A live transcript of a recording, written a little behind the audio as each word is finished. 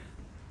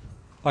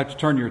I'd like to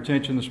turn your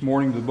attention this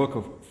morning to the book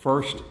of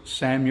 1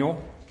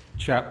 Samuel,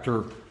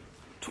 chapter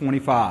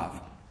 25.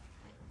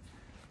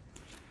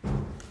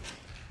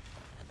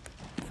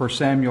 1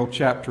 Samuel,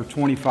 chapter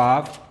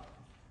 25.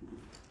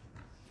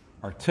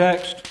 Our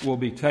text will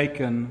be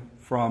taken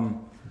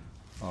from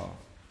a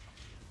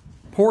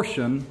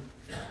portion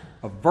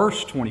of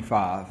verse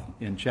 25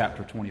 in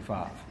chapter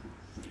 25.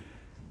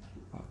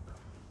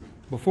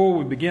 Before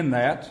we begin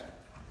that,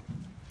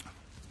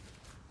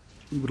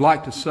 we would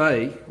like to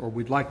say, or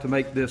we'd like to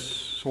make this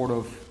sort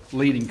of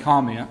leading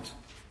comment,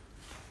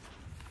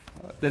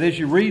 that as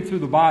you read through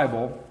the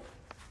Bible,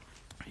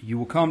 you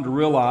will come to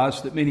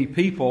realize that many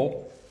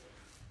people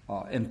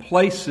and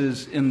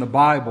places in the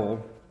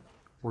Bible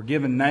were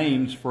given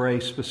names for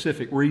a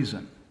specific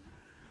reason.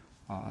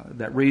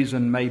 That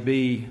reason may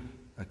be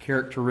a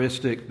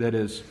characteristic that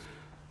is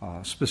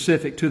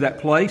specific to that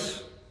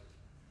place,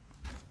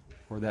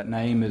 or that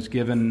name is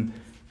given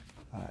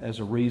as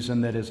a reason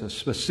that is a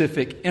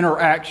specific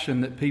interaction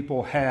that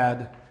people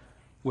had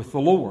with the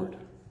Lord.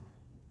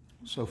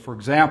 So, for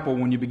example,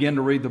 when you begin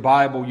to read the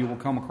Bible, you will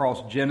come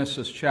across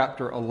Genesis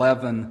chapter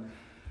 11,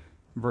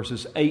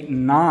 verses 8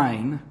 and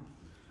 9.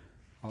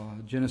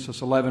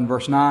 Genesis 11,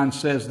 verse 9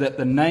 says that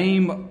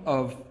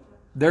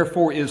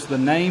therefore is the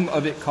name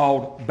of it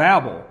called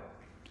Babel,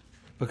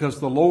 because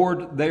the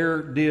Lord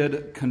there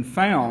did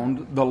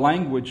confound the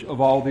language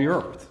of all the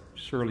earth.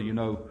 Surely you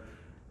know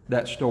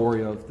that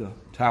story of the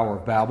Tower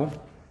of Babel.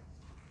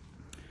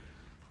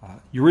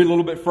 You read a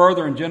little bit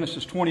further in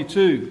Genesis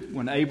 22,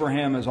 when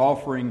Abraham is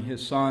offering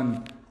his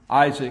son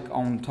Isaac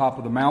on top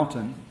of the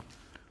mountain.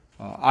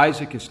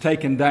 Isaac is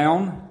taken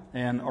down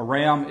and a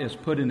ram is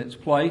put in its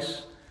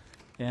place.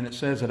 And it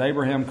says that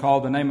Abraham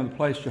called the name of the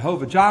place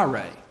Jehovah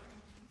Jireh,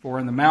 for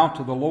in the mount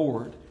of the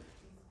Lord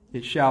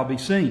it shall be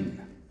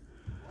seen.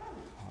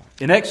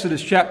 In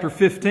Exodus chapter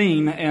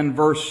 15 and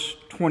verse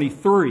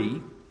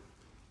 23,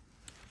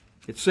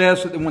 it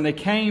says that when they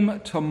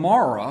came to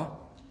Marah,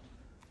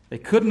 they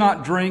could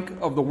not drink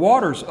of the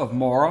waters of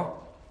Marah,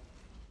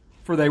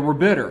 for they were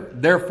bitter.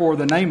 Therefore,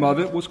 the name of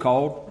it was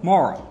called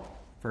Marah.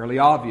 Fairly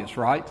obvious,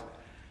 right?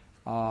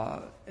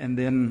 And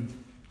then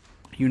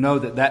you know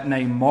that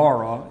name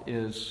Marah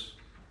is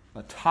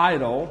a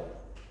title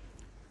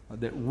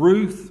that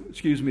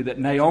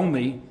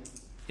Naomi,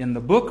 in the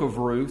book of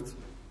Ruth,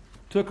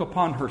 took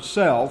upon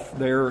herself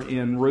there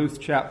in Ruth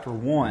chapter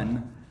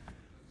 1,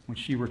 when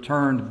she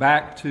returned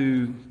back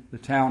to the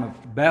town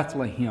of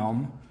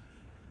Bethlehem.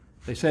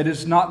 They said,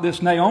 "Is not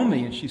this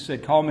Naomi?" And she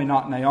said, "Call me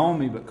not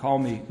Naomi, but call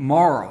me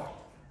Mara.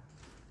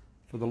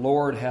 For the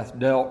Lord hath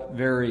dealt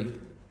very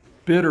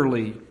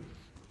bitterly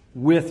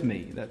with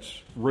me."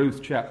 That's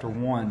Ruth chapter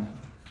 1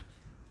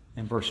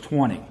 and verse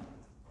 20.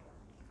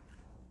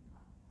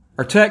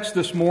 Our text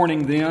this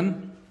morning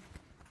then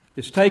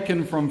is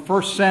taken from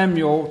 1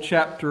 Samuel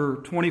chapter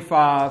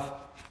 25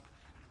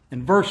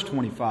 and verse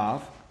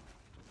 25.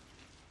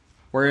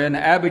 Wherein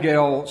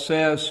Abigail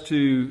says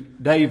to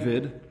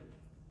David,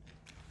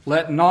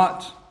 "Let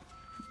not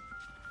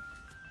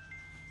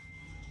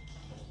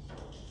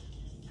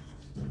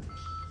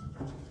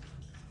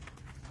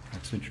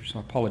That's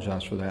interesting. I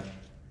apologize for that.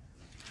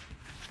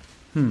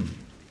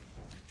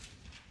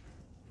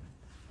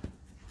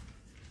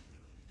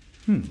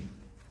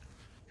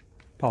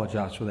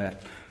 Apologize for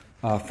that.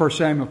 1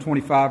 Samuel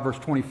 25, verse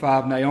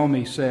 25,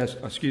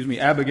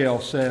 Abigail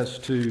says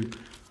to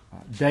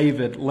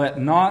David, "Let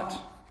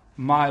not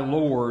my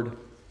Lord,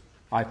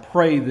 I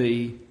pray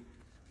thee,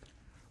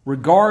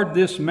 regard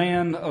this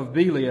man of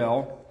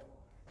Belial,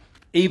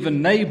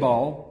 even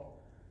Nabal,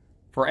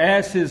 for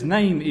as his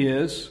name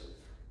is,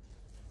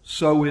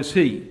 so is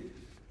he.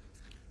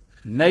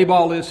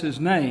 Nabal is his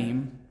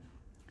name,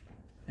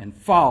 and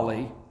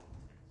folly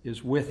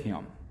is with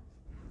him."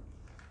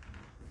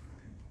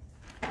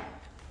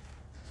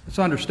 Let's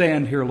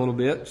understand here a little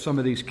bit some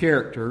of these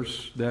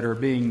characters that are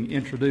being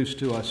introduced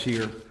to us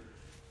here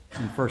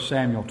in 1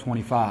 Samuel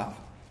 25.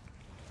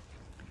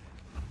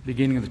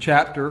 Beginning of the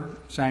chapter,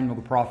 Samuel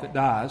the prophet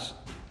dies,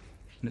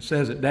 and it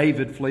says that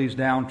David flees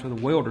down to the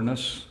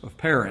wilderness of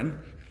Paran.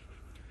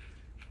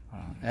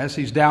 As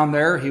he's down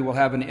there, he will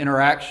have an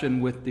interaction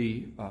with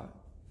the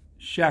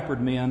shepherd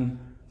men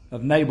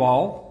of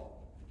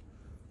Nabal.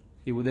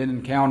 He will then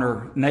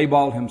encounter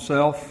Nabal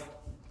himself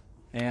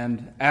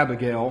and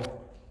Abigail,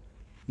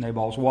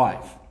 Nabal's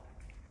wife.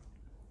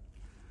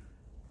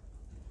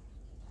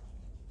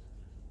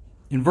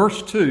 In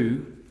verse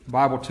 2, the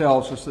Bible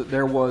tells us that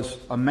there was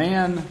a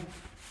man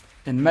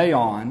in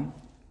Maon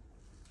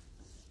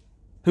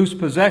whose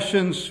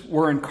possessions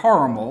were in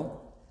Carmel.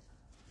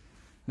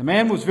 The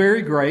man was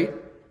very great,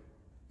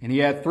 and he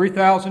had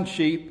 3,000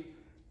 sheep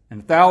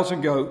and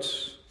 1,000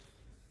 goats.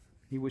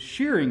 He was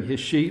shearing his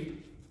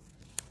sheep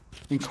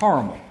in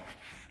Carmel.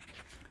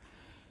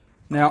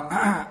 Now,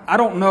 I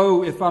don't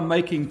know if I'm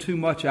making too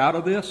much out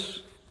of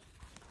this,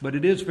 but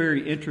it is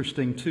very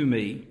interesting to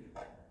me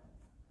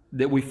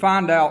that we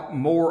find out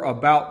more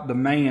about the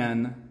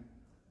man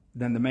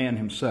than the man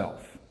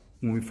himself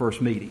when we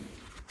first meet him.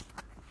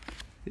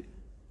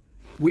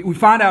 We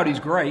find out he's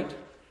great.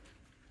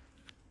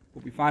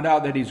 but we find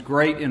out that he's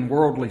great in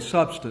worldly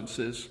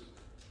substances,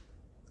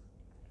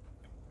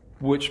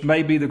 which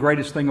may be the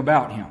greatest thing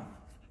about him.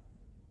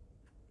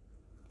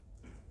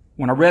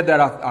 When I read that,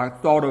 I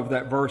thought of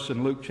that verse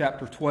in Luke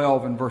chapter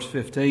 12 and verse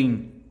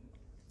 15,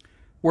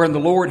 wherein the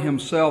Lord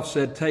himself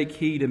said, "Take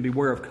heed and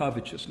beware of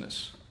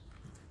covetousness.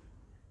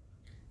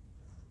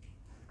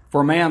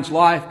 For a man's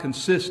life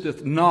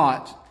consisteth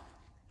not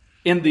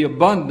in the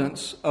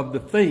abundance of the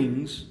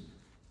things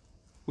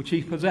which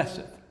he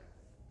possesseth."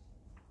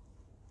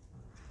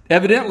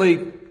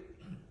 Evidently,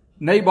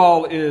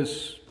 Nabal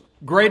is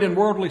great in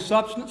worldly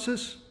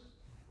substances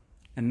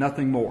and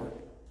nothing more.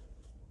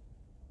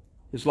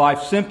 His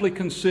life simply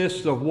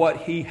consists of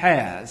what he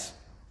has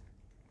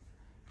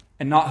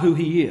and not who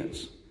he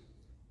is.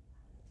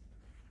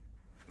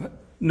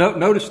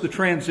 Notice the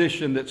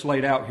transition that's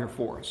laid out here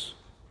for us.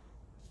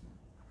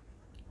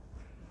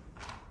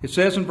 It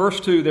says in verse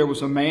 2, there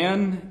was a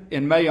man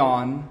in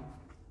Maon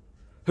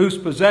whose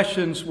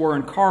possessions were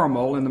in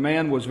Carmel, and the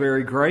man was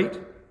very great.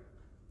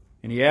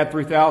 And he had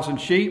 3,000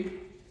 sheep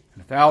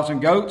and 1,000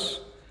 goats,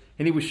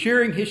 and he was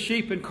shearing his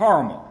sheep in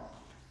Carmel.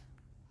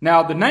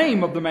 Now the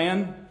name of the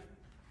man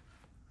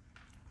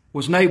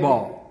was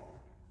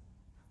Nabal.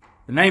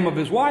 The name of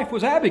his wife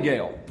was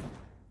Abigail.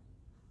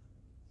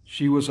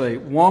 She was a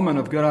woman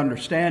of good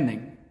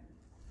understanding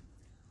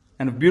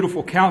and of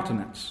beautiful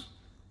countenance.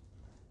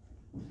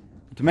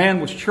 But the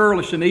man was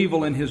churlish and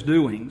evil in his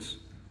doings,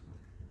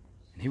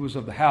 and he was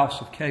of the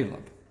house of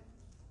Caleb.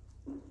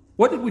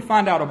 What did we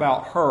find out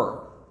about her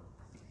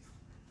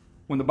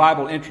when the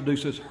Bible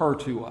introduces her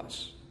to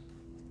us?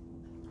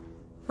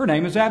 Her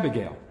name is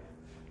Abigail.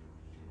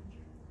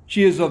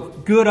 She is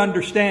of good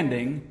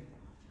understanding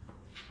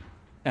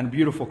and a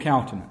beautiful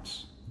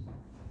countenance.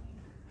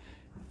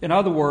 In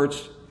other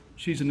words,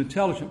 she's an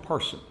intelligent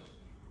person.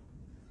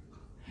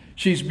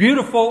 She's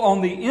beautiful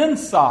on the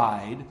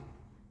inside,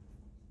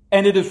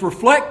 and it is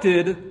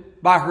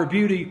reflected by her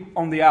beauty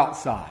on the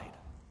outside.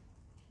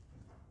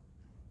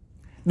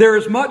 There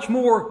is much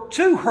more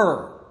to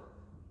her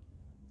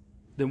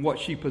than what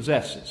she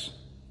possesses.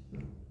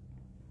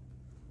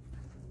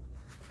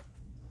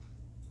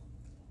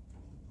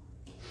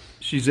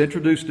 She's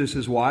introduced as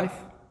his wife.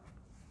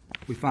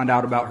 We find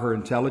out about her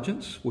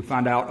intelligence. We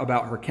find out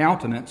about her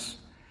countenance.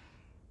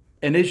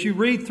 And as you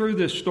read through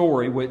this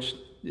story, which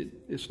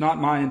it's not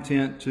my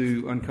intent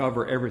to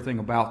uncover everything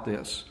about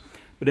this,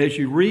 but as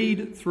you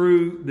read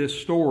through this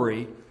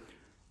story,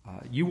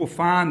 you will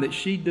find that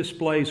she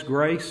displays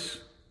grace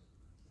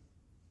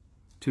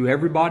to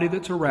everybody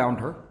that's around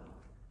her.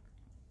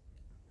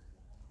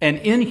 And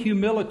in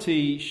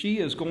humility, she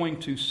is going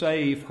to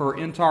save her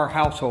entire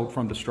household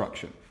from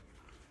destruction.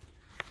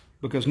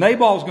 Because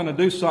Nabal's going to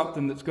do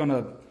something that's going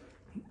to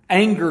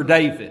anger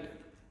David.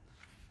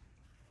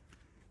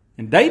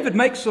 And David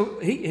makes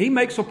he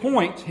makes a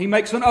point, he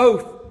makes an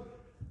oath,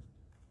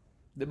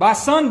 that by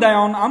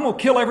sundown, I'm going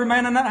to kill every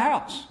man in that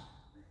house.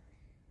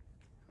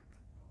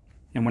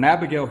 And when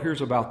Abigail hears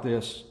about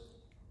this,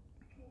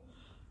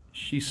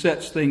 she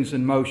sets things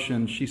in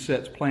motion, she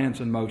sets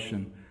plans in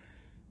motion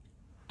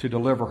to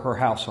deliver her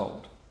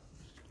household.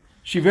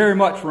 She very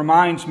much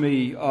reminds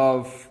me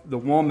of the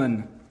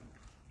woman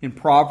in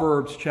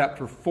Proverbs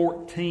chapter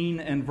 14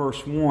 and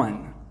verse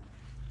 1,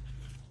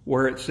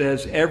 where it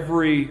says,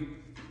 "Every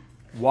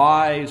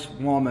wise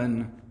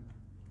woman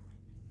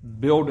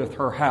buildeth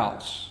her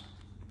house,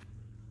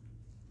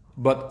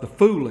 but the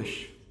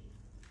foolish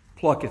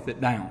plucketh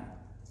it down."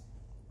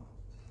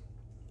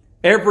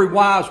 Every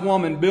wise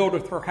woman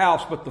buildeth her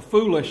house, but the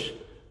foolish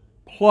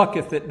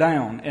plucketh it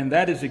down. And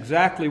that is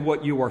exactly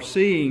what you are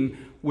seeing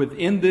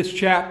within this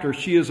chapter.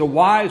 She is a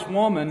wise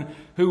woman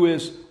who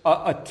is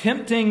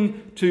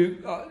attempting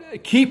to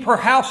keep her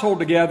household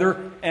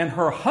together, and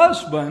her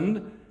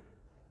husband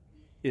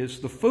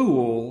is the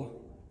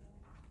fool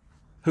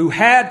who,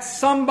 had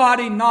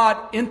somebody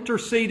not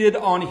interceded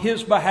on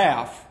his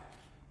behalf,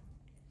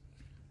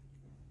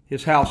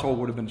 his household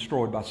would have been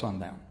destroyed by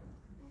sundown.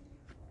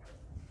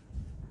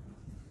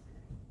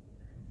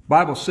 The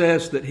Bible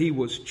says that he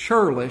was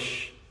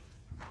churlish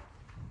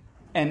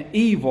and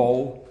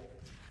evil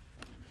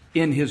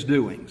in his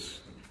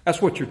doings.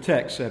 That's what your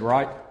text said,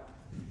 right?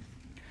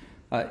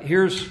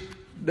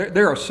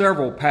 There are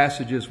several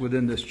passages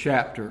within this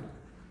chapter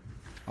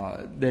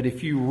that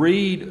if you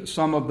read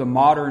some of the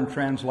modern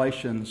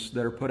translations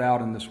that are put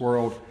out in this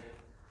world,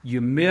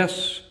 you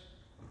miss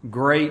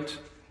great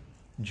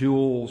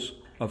jewels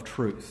of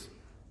truth.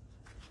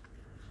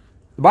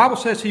 The Bible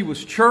says he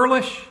was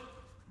churlish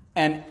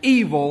and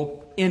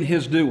evil in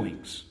his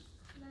doings.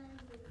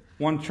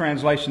 One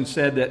translation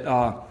said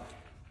that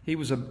he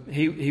was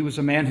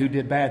a man who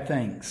did bad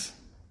things.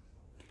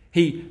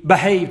 He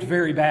behaved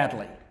very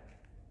badly.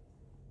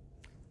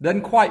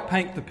 Doesn't quite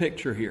paint the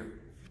picture here.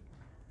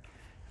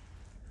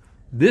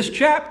 This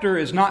chapter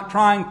is not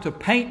trying to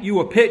paint you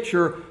a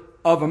picture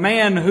of a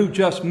man who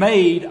just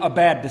made a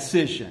bad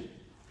decision.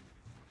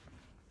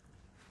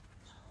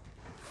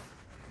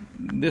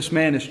 This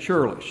man is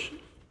churlish.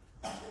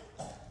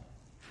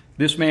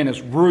 This man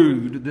is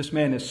rude. This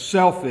man is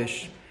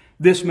selfish.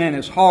 This man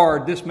is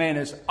hard. This man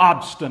is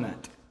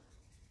obstinate.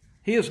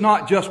 He is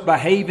not just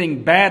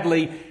behaving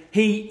badly.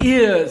 He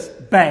is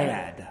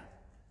bad.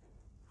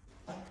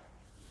 A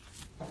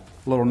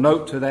little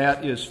note to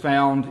that is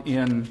found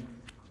in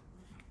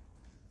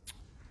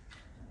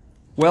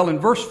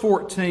verse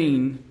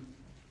 14,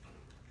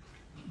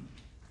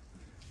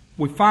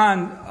 we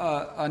find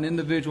an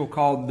individual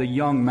called the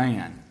young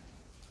man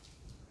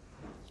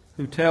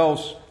who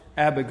tells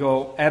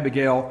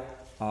Abigail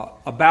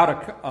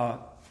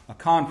about a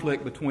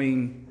conflict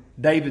between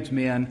David's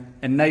men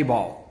and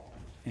Nabal.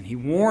 And he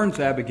warns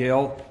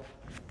Abigail,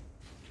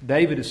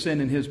 David is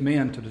sending his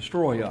men to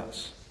destroy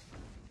us.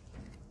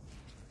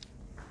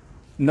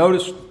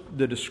 Notice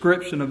the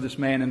description of this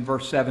man in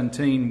verse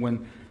 17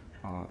 when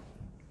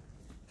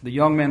the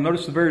young man,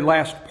 notice the very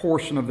last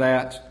portion of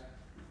that.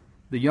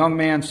 The young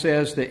man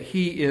says that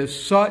he is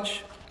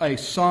such a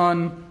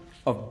son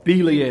of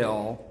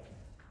Belial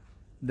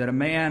that a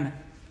man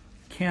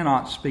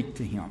cannot speak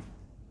to him.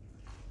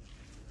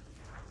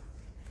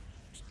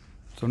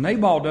 So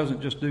Nabal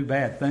doesn't just do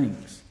bad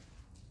things.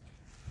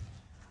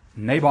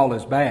 Nabal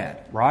is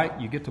bad, right?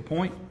 You get the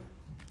point?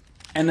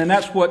 And then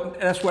that's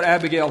what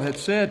Abigail had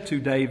said to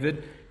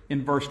David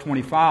in verse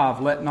 25.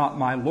 Let not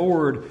my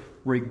Lord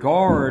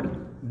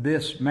regard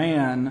this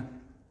man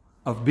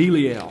of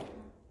Belial.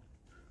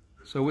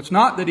 So it's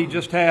not that he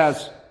just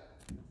has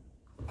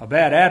a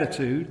bad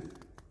attitude.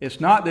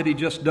 It's not that he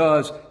just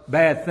does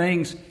bad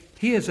things.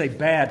 He is a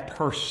bad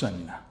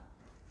person.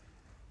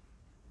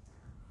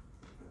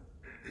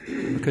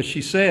 Because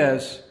she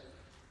says,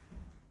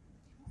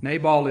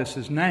 Nabal is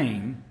his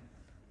name,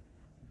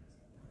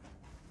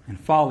 and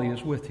folly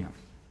is with him.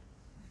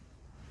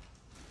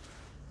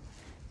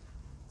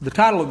 The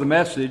title of the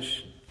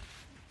message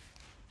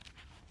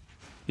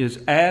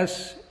is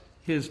As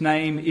His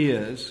Name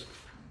Is,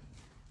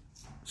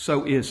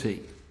 So Is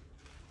He.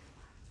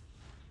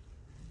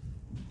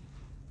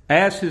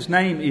 As His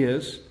name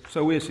is,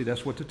 so is He.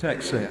 That's what the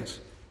text says.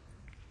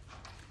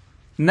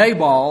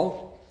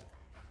 Nabal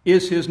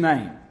is his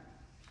name.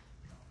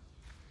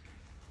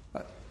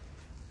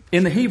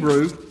 In the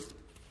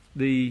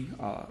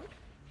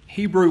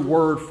Hebrew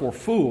word for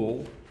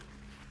fool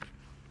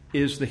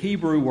is the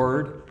Hebrew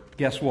word,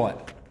 guess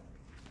what?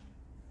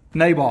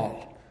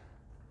 Nabal.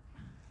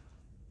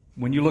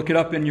 When you look it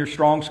up in your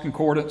Strong's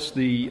Concordance,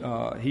 the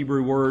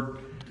Hebrew word,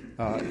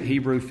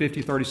 Hebrew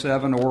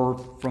 5037, or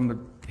from the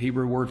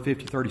Hebrew word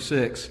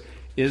 5036,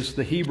 is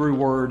the Hebrew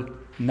word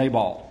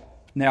Nabal.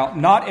 Now,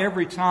 not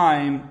every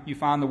time you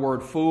find the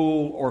word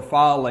fool or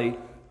folly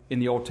in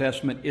the Old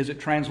Testament is it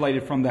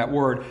translated from that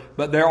word,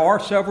 but there are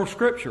several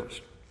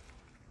scriptures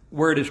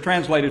where it is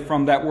translated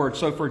from that word.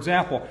 So, for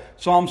example,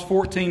 Psalms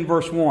 14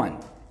 verse 1,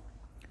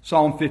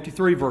 Psalm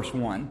 53 verse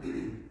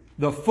 1,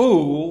 the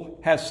fool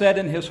has said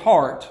in his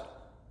heart,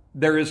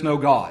 there is no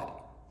God.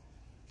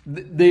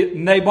 The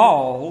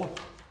Nabal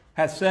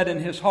has said in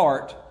his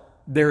heart,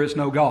 there is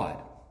no God.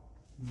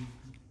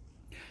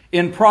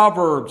 In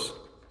Proverbs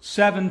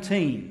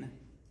 17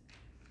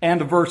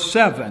 and verse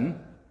 7,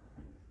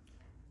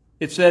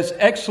 it says,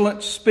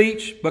 excellent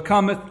speech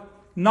becometh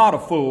not a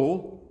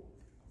fool,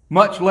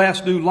 much less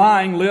do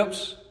lying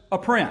lips a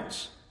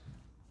prince.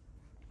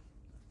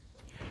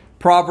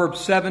 Proverbs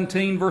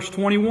 17 verse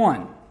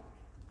 21,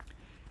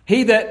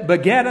 he that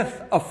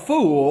begetteth a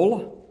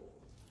fool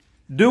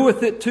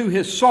doeth it to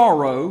his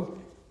sorrow,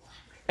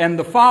 and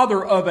the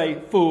father of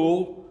a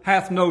fool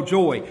hath no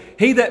joy.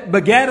 He that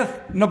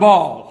begetteth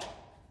Nabal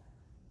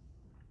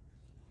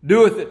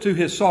doeth it to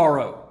his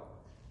sorrow,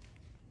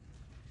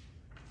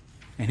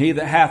 and he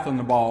that hath a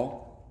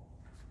Nabal,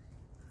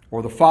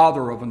 or the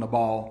father of a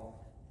Nabal,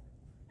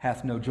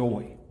 hath no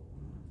joy.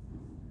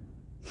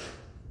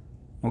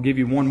 I'll give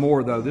you one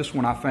more, though. This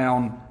one I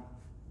found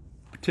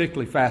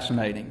particularly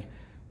fascinating.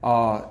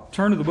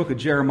 Turn to the book of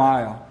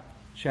Jeremiah,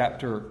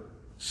 chapter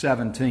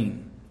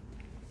 17.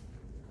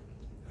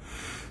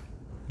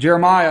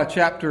 Jeremiah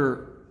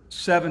chapter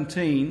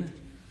 17,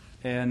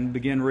 and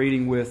begin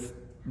reading with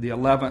the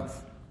 11th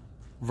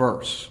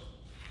verse.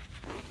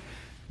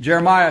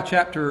 Jeremiah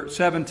chapter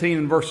 17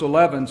 and verse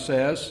 11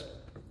 says,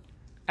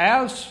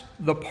 as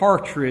the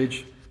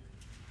partridge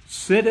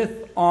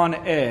sitteth on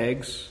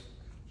eggs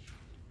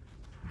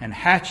and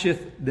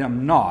hatcheth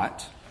them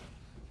not,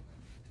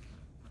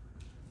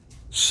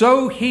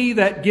 so he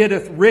that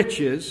getteth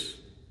riches,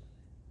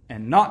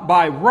 and not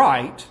by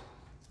right,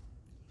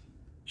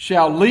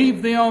 shall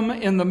leave them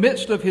in the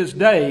midst of his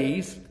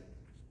days,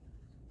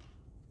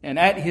 and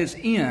at his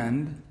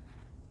end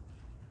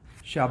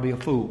shall be a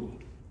fool.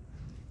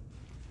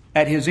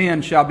 At his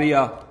end shall be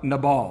a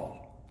Nabal.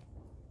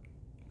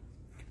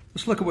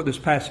 Let's look at what this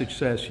passage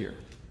says here.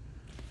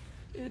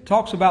 It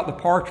talks about the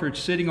partridge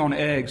sitting on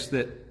eggs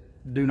that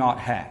do not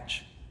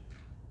hatch.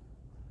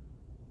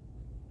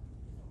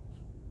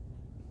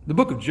 The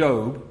book of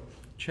Job,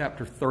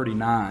 chapter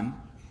 39,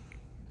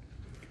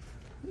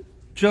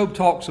 Job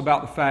talks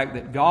about the fact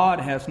that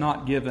God has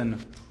not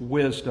given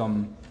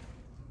wisdom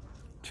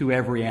to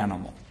every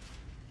animal.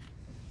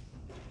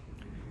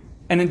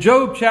 And in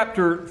Job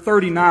chapter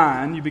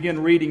 39, you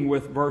begin reading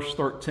with verse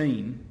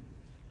 13.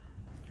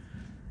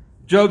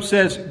 Job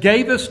says,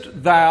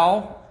 "Gavest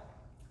thou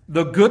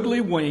the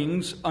goodly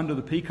wings unto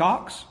the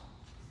peacocks,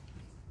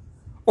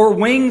 or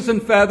wings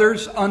and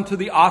feathers unto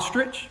the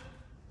ostrich?"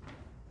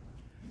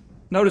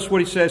 Notice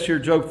what he says here,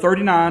 Job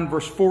 39,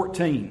 verse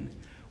 14.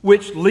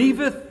 "Which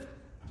leaveth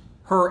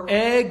her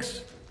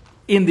eggs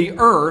in the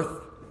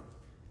earth,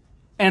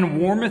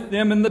 and warmeth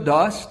them in the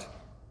dust,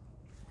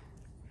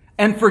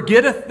 and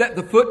forgetteth that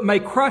the foot may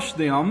crush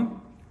them,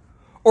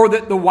 or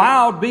that the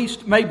wild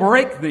beast may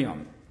break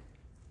them.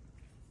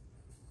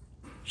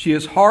 She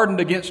is hardened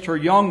against her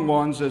young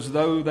ones as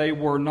though they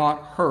were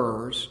not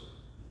hers.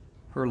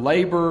 Her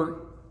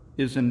labor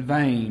is in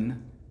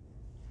vain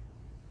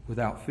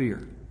without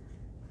fear."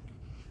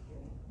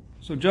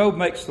 So Job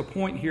makes the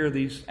point here,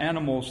 these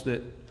animals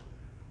that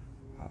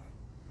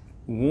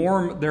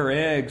warm their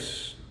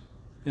eggs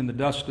in the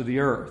dust of the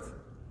earth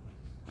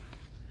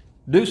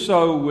do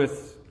so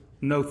with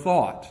no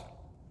thought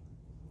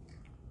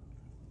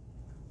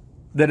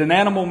that an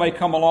animal may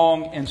come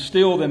along and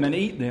steal them and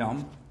eat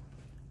them,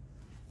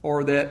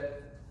 or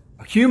that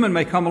a human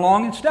may come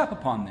along and step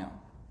upon them.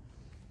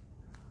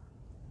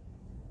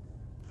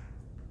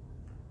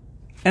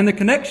 And the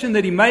connection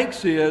that he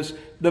makes is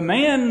the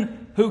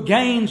man who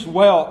gains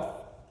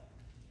wealth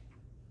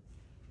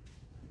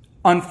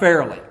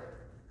unfairly,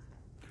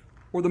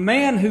 or the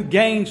man who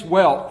gains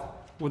wealth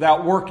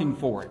without working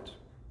for it,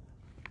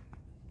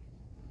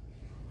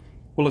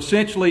 will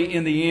essentially,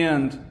 in the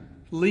end,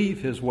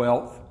 leave his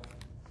wealth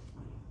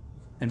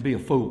and be a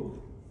fool.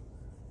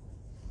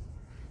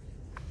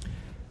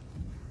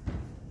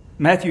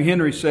 Matthew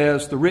Henry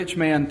says, "The rich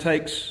man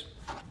takes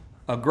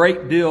a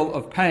great deal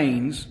of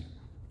pains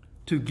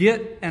to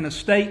get an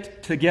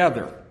estate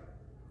together,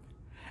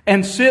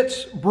 and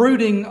sits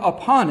brooding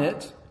upon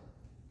it,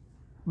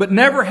 but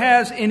never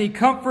has any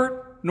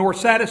comfort nor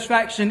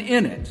satisfaction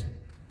in it.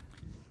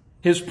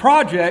 His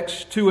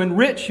projects to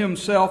enrich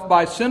himself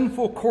by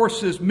sinful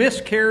courses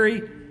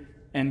miscarry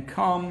and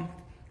come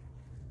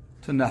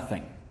to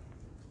nothing."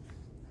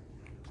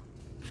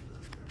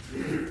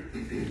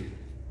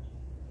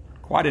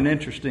 Quite an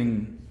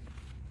interesting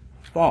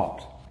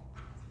thought.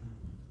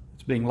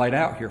 It's being laid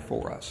out here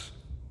for us.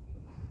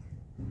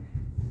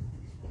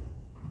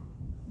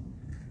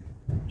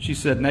 She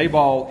said,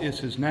 Nabal is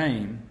his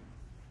name,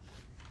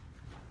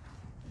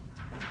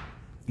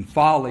 and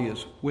folly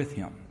is with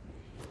him.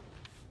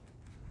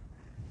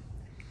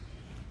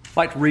 I'd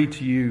like to read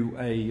to you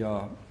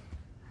a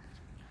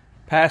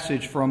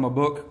passage from a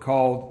book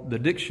called The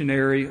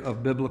Dictionary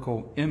of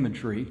Biblical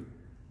Imagery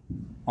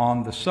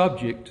on the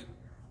subject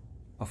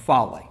of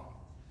folly.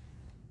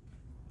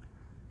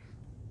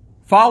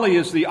 Folly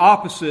is the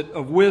opposite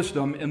of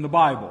wisdom in the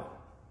Bible.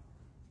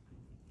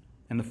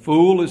 And the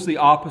fool is the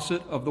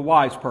opposite of the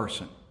wise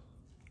person.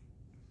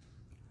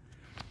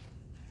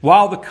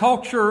 While the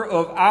culture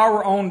of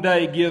our own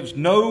day gives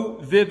no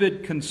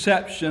vivid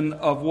conception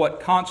of what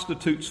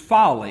constitutes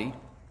folly,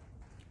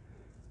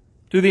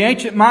 to the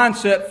ancient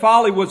mindset,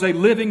 folly was a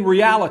living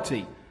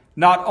reality,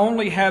 not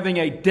only having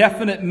a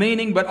definite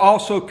meaning, but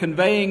also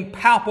conveying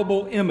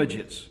palpable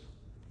images.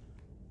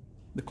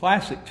 The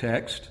classic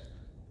text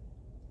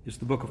is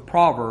the book of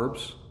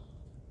Proverbs,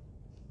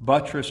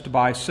 buttressed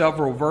by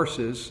several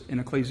verses in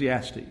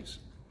Ecclesiastes.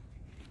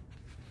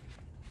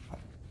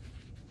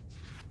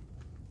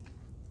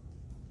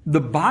 The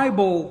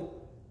Bible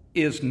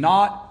is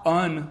not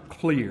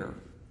unclear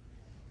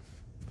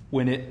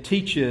when it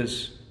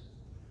teaches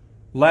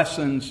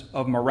lessons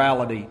of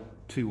morality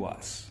to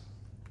us.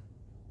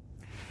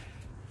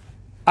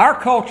 Our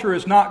culture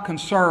is not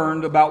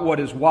concerned about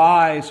what is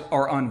wise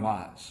or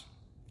unwise.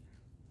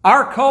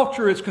 Our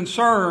culture is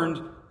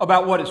concerned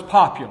about what is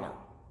popular.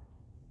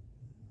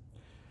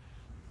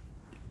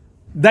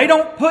 They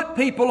don't put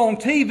people on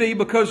TV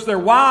because they're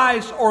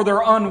wise or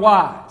they're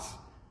unwise.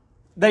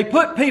 They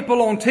put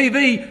people on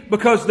TV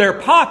because they're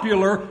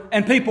popular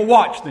and people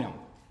watch them.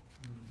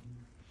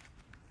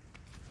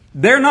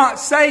 They're not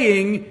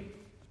saying,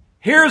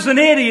 here's an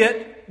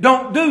idiot,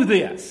 don't do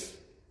this.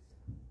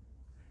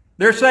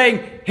 They're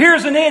saying,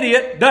 here's an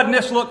idiot, doesn't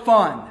this look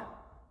fun?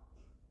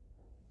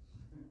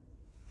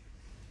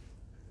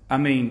 I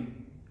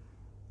mean,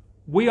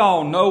 we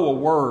all know a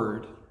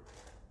word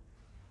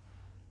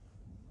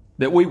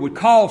that we would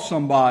call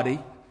somebody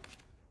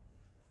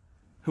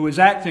who is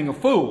acting a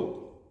fool.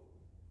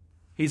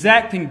 He's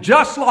acting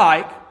just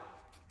like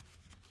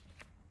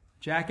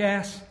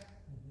jackass.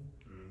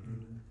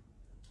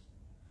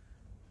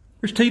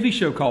 There's a TV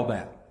show called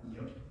that.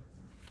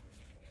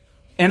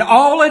 And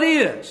all it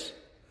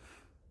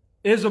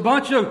is a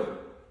bunch of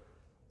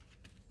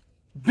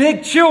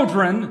big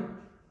children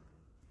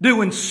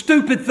doing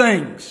stupid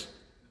things.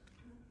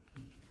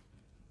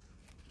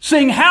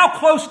 Seeing how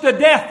close to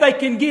death they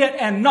can get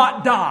and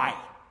not die.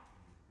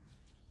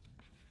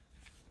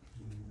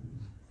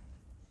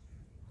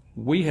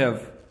 We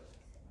have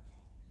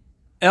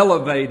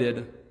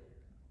elevated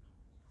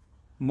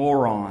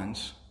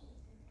morons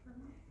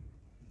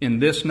in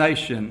this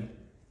nation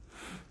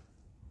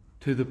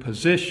to the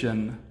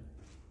position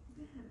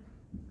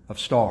of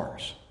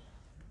stars.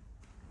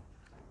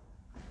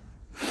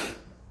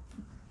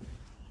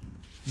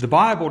 The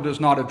Bible does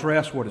not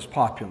address what is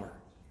popular.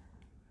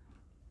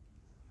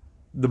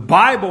 The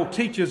Bible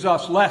teaches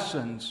us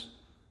lessons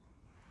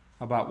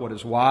about what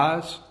is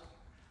wise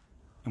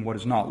and what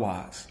is not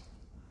wise,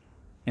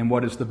 and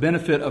what is the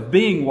benefit of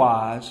being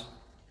wise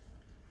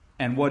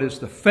and what is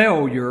the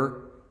failure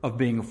of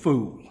being a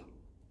fool.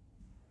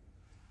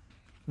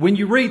 When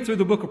you read through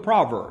the book of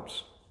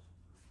Proverbs,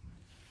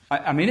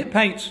 it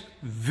paints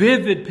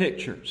vivid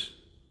pictures.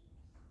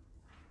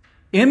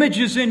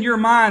 Images in your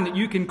mind that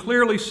you can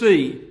clearly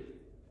see.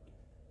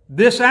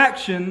 This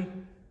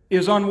action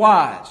is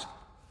unwise.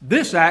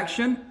 This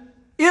action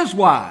is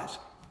wise.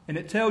 And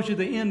it tells you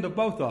the end of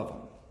both of them.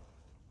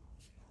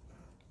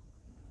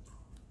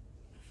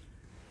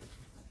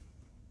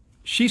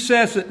 She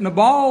says that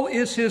Nabal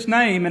is his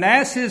name, and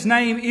as his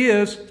name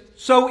is,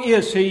 so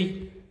is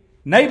he.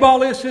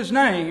 Nabal is his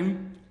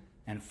name,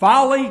 and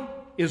folly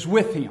is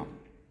with him.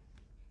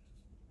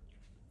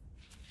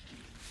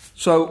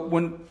 So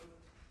when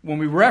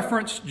we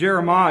reference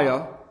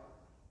Jeremiah,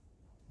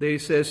 he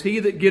says, he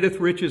that getteth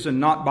riches and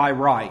not by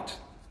right.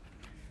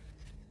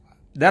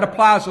 That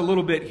applies a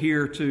little bit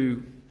here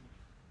to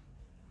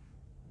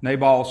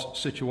Nabal's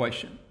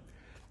situation.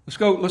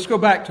 Let's go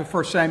back to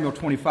 1 Samuel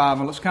 25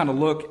 and let's kind of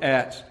look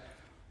at,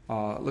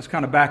 let's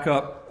kind of back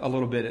up a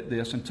little bit at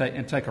this and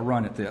take a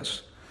run at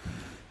this.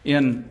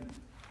 In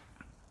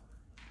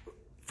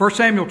 1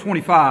 Samuel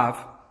 25,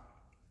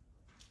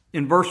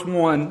 in verse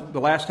 1,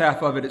 the last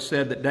half of it, it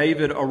said that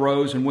David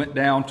arose and went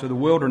down to the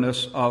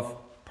wilderness of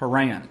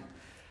Paran.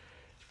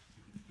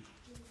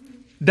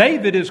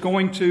 David is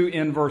going to,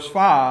 in verse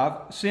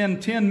 5,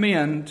 send 10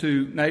 men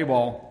to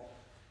Nabal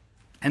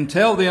and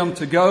tell them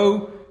to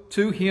go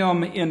to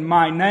him in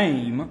my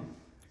name,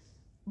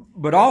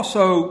 but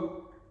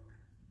also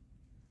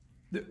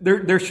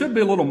there should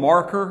be a little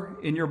marker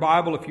in your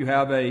Bible if you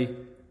have a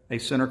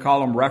center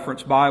column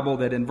reference Bible,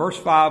 that in verse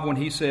 5 when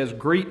he says,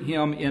 greet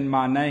him in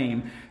my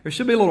name, there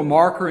should be a little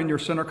marker in your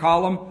center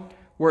column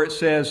where it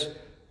says,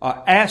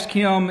 ask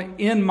him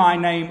in my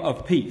name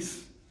of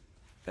peace.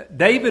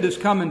 David is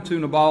coming to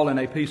Nabal in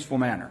a peaceful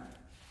manner.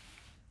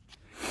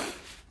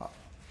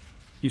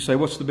 You say,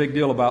 what's the big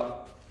deal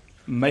about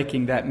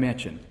making that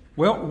mention?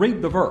 Well,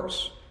 read the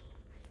verse.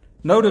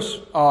 Notice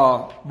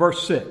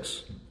verse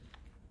 6.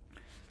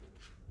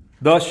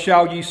 Thus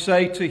shall ye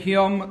say to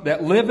him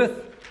that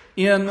liveth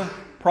in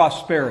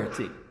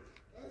prosperity.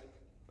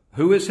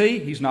 Who is he?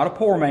 He's not a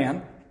poor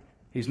man.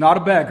 He's not a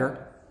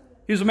beggar.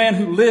 He's a man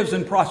who lives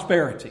in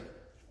prosperity.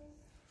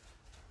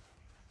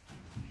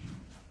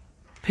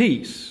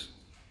 Peace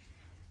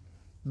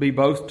be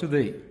both to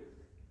thee,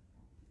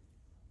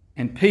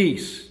 and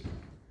peace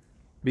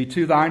be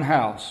to thine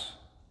house,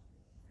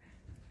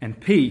 and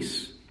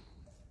peace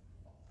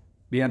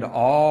be unto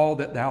all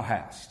that thou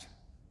hast.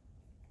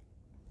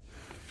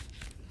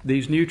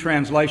 These new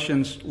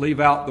translations leave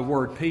out the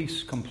word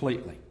peace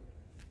completely.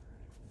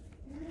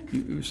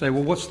 You say,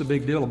 well, what's the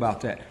big deal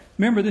about that?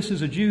 Remember, this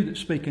is a Jew that's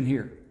speaking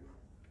here.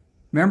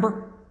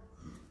 Remember?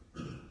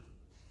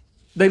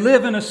 They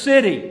live in a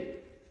city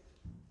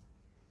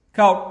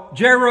called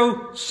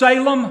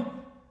Jerusalem,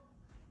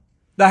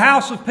 the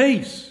house of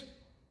peace.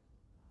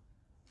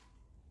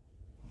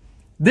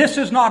 This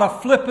is not a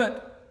flippant,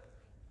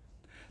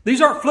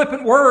 these aren't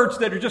flippant words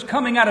that are just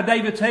coming out of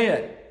David's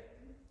head.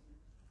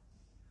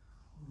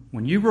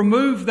 When you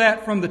remove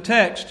that from the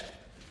text,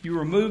 you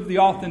remove the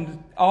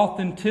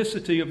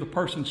authenticity of the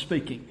person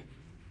speaking.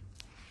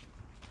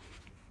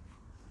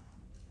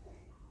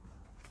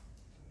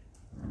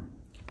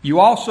 You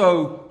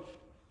also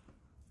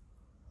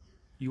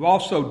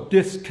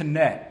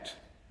disconnect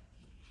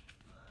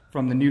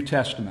from the New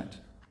Testament.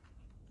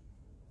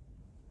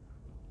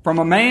 From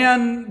a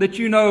man that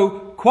you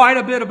know quite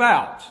a bit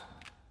about.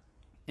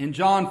 In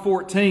John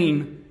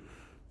 14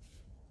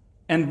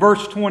 and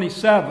verse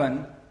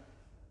 27,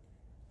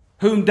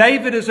 whom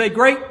David is a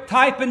great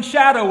type and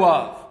shadow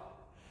of.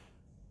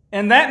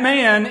 And that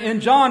man in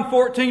John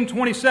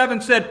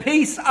 14:27 said,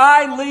 peace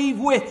I leave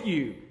with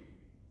you.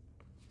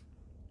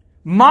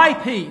 My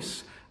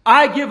peace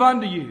I give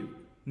unto you.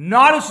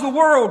 Not as the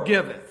world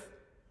giveth,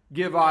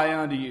 give I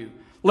unto you.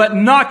 Let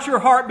not your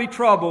heart be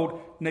troubled,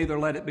 neither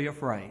let it be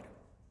afraid.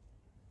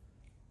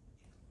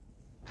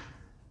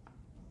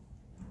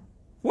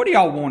 What do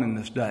y'all want in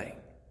this day?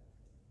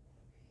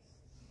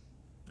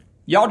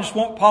 Y'all just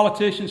want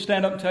politicians to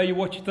stand up and tell you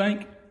what you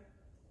think?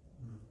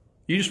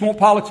 You just want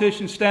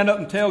politicians to stand up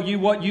and tell you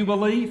what you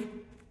believe?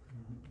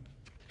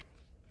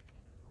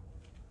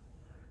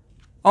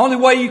 Only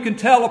way you can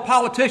tell a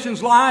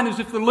politician's lying is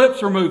if their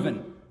lips are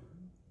moving.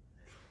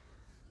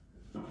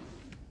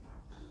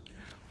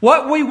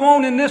 What we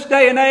want in this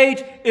day and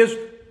age is,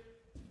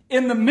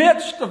 in the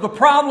midst of the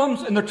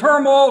problems and the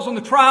turmoils and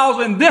the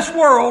trials in this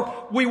world,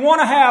 we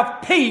want to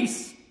have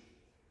peace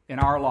in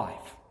our life.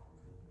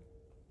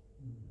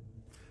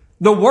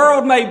 The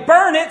world may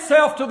burn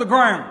itself to the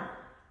ground.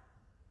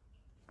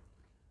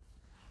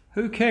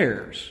 Who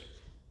cares?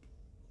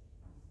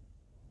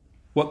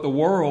 what the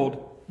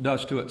world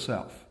does to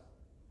itself.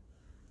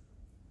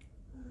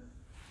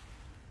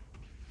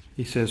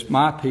 He says,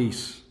 my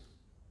peace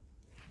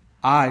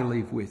I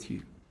leave with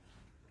you.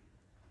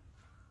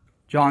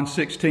 John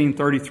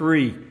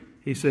 16:33,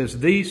 he says,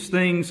 these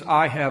things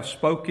I have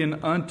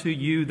spoken unto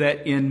you,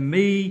 that in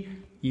me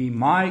ye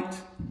might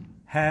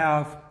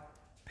have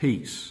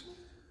peace.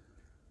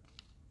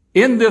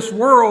 In this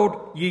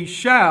world ye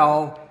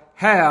shall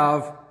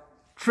have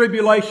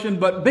tribulation,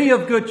 but be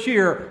of good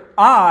cheer.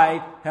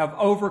 I have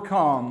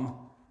overcome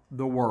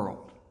the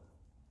world.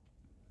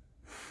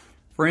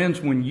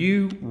 Friends, when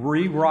you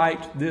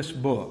rewrite this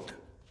book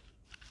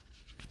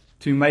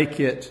to make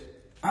it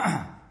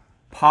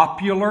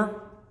popular,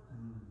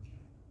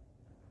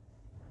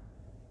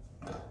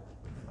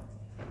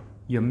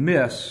 you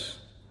miss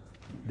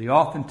the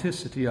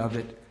authenticity of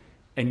it,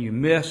 and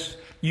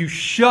you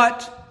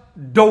shut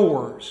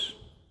doors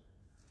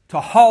to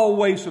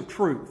hallways of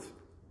truth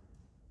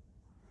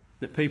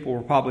that people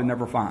will probably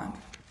never find.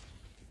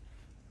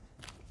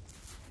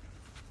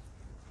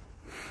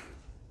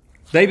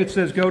 David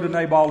says, go to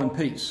Nabal in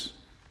peace.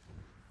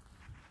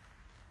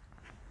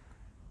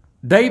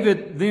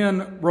 David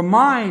then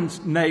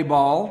reminds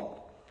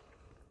Nabal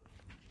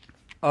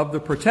of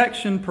the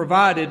protection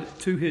provided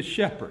to his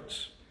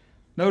shepherds.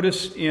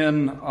 Notice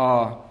in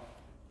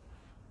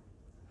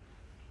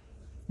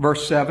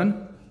verse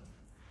 7,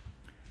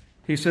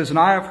 he says, and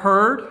I have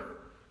heard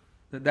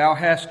that thou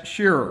hast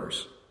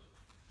shearers.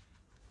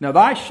 Now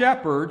thy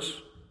shepherds,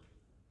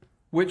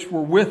 which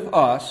were with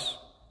us,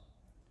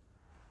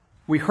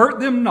 we hurt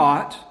them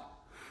not,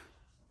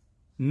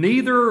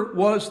 neither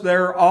was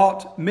there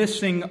aught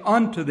missing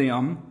unto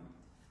them,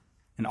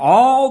 and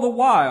all the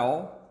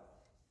while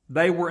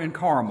they were in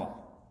Carmel.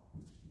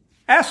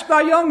 Ask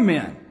thy young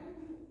men,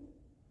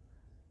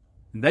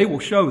 and they will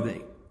show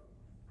thee.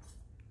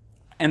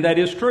 And that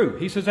is true.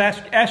 He says,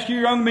 ask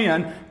your young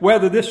men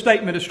whether this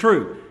statement is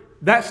true.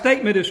 That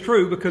statement is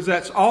true because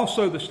that's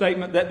also the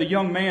statement that the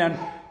young man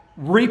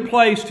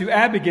replays to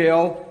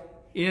Abigail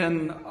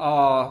in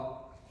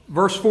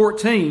verse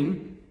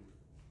 14.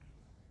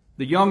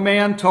 The young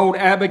man told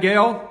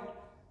Abigail,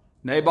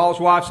 Nabal's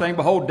wife, saying,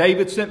 behold,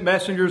 David sent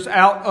messengers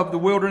out of the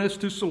wilderness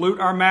to salute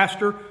our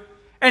master,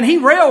 and he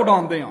railed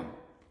on them.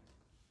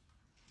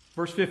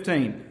 Verse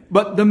 15,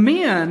 but the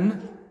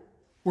men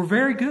were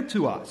very good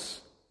to us,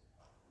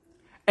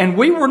 and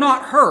we were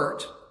not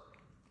hurt,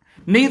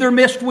 neither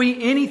missed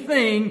we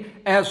anything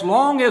as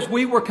long as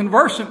we were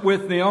conversant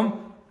with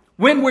them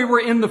when we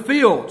were in the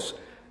fields.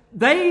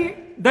 They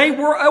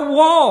were a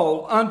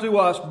wall unto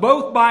us,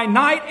 both by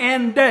night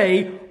and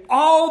day,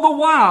 all the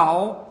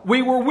while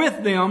we were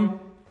with them,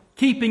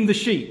 keeping the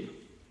sheep.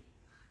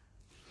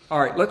 All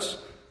right,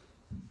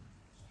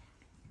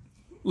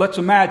 let's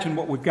imagine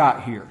what we've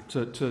got here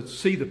to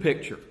see the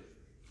picture.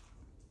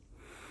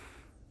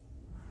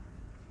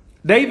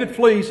 David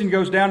flees and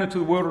goes down into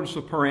the wilderness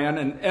of Paran,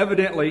 and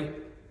evidently,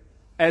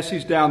 as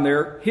he's down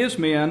there, his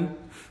men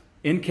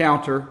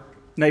encounter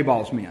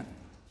Nabal's men.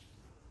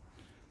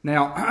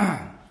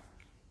 Now,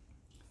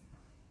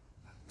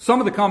 some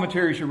of the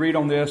commentaries you read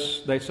on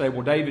this, they say,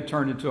 well, David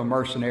turned into a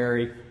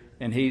mercenary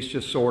and he's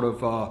just sort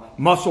of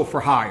muscle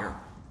for hire.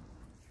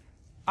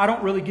 I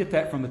don't really get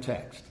that from the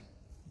text.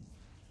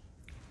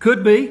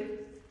 Could be,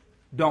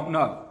 don't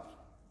know.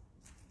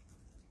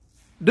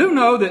 Do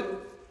know that,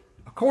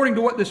 according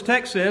to what this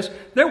text says,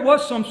 there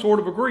was some sort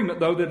of agreement,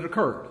 though, that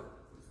occurred.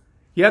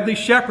 You have these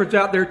shepherds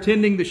out there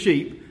tending the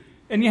sheep,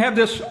 and you have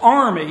this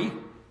army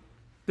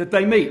that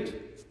they meet.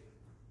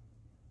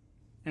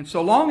 And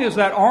so long as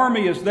that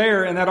army is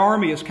there and that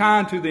army is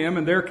kind to them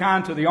and they're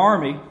kind to the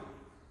army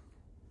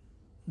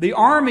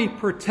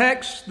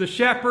protects the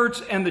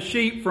shepherds and the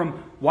sheep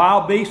from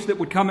wild beasts that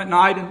would come at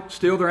night and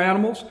steal their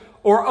animals,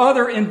 or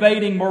other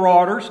invading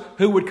marauders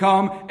who would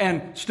come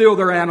and steal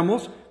their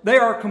animals. They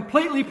are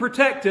completely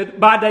protected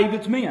by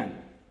David's men.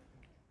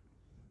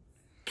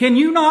 Can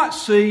you not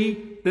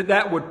see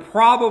that would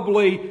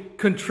probably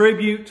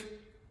contribute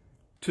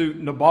to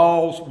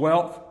Nabal's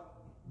wealth?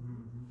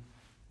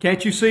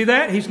 Can't you see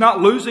that? He's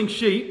not losing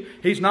sheep.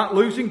 He's not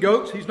losing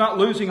goats. He's not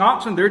losing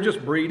oxen. They're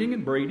just breeding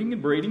and breeding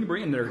and breeding and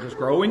breeding. They're just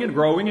growing and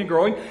growing and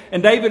growing.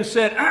 And David has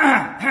said,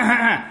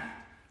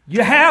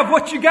 you have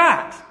what you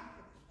got.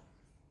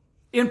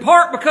 In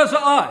part because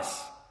of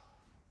us.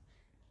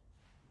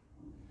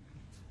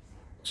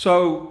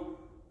 So,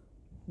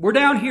 we're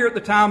down here at the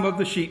time of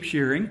the sheep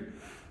shearing,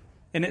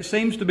 and it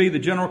seems to be the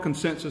general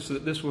consensus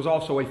that this was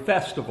also a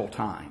festival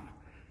time.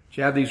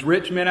 You have these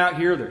rich men out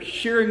here, they're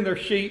shearing their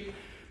sheep,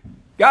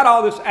 got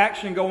all this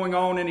action going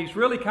on, and he's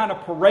really kind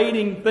of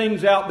parading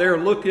things out there,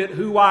 look at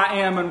who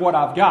I am and what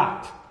I've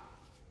got.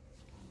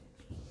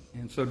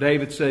 And so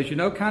David says,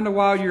 kind of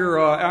while you're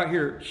out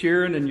here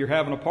shearing and you're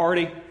having a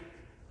party,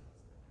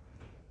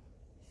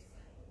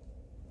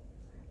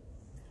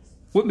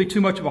 wouldn't be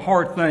too much of a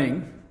hard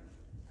thing.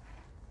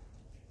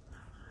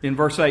 In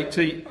verse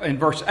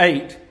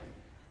 8,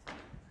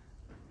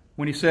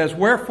 when he says,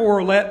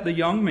 wherefore let the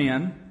young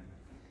men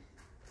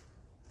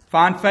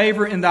find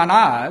favor in thine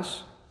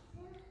eyes,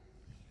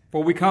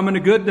 For we come in a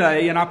good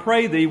day, and I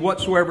pray thee,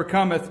 whatsoever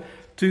cometh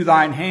to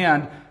thine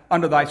hand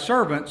unto thy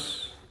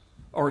servants,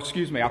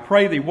 I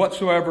pray thee,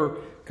 whatsoever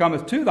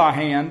cometh to thy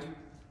hand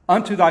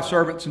unto thy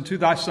servants and to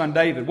thy son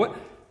David.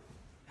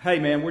 Hey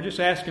man, we're just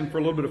asking for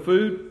a little bit of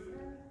food,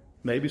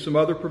 maybe some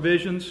other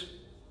provisions,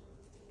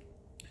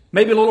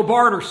 maybe a little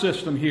barter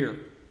system here.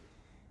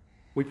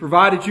 We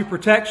provided you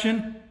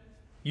protection,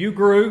 you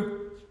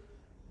grew.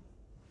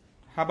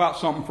 How about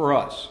something for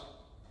us?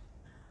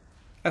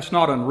 That's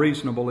not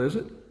unreasonable, is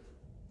it?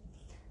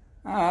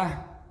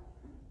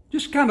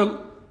 Just kind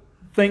of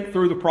think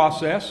through the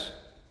process.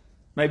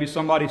 Maybe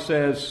somebody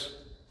says,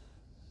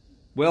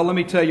 well, let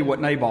me tell you what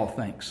Nabal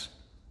thinks.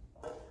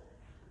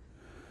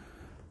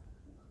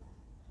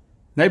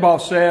 Nabal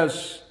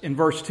says in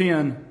verse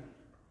 10,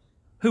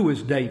 who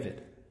is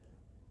David?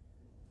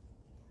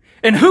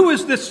 And who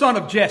is this son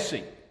of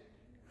Jesse?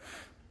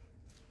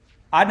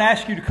 I didn't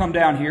ask you to come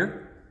down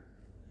here.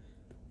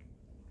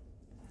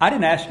 I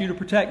didn't ask you to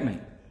protect me.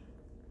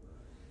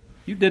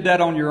 You did that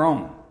on your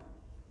own.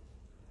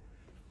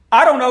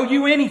 I don't owe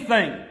you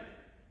anything.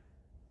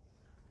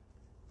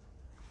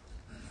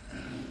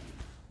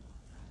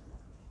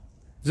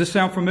 Does this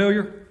sound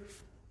familiar?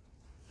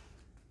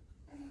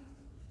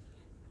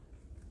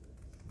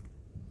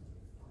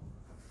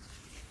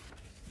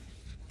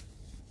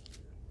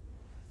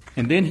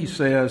 And then he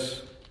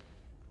says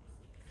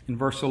in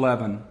verse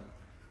 11,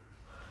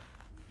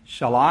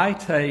 shall I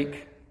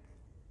take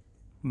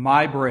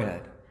my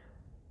bread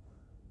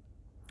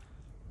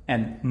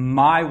and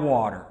my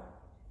water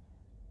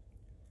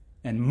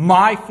and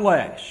my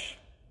flesh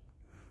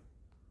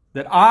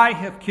that I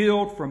have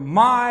killed from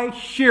my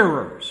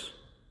shearers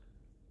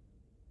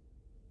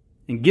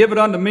and give it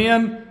unto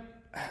men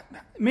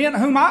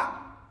whom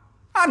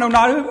I know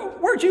not who,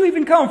 where'd you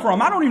even come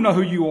from? I don't even know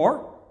who you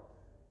are.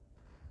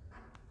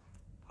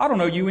 I don't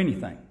owe you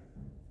anything.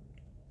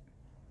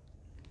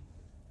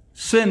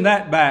 Send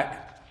that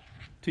back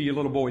to your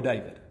little boy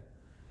David.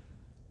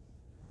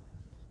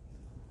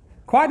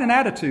 Quite an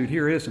attitude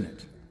here, isn't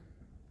it?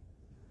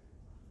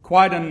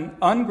 Quite an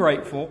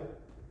ungrateful,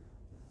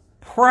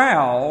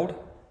 proud,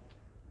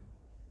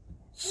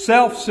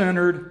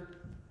 self-centered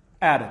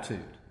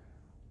attitude.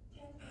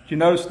 Do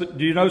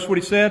you notice what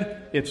he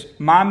said? It's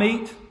my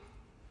meat,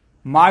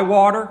 my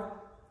water.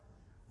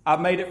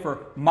 I've made it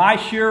for my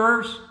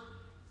shearers.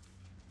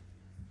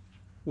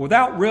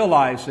 Without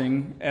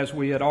realizing, as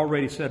we had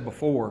already said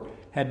before,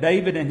 had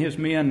David and his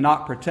men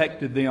not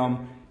protected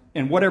them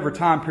in whatever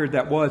time period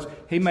that was,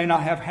 he may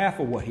not have half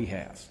of what he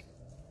has.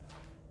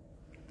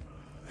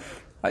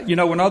 In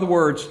other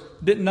words,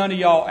 didn't none of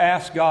y'all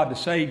ask God to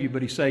save you,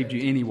 but He saved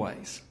you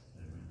anyways?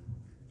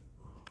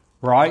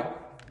 Right?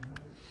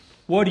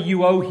 What do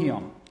you owe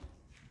Him?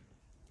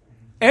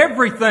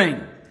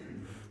 Everything.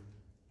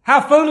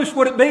 How foolish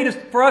would it be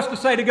for us to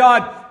say to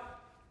God,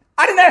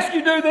 I didn't ask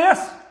you to do this.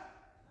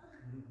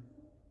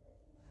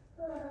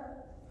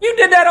 You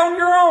did that on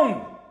your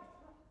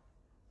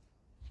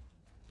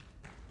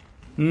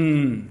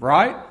own.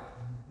 Right?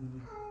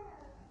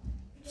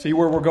 See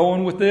where we're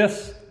going with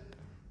this?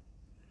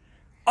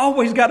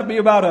 Always got to be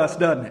about us,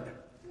 doesn't it?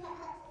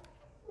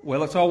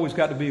 Well, it's always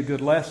got to be a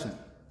good lesson.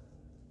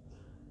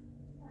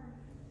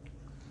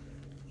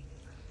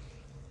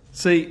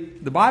 See,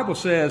 the Bible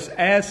says,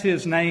 as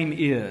His name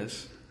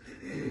is,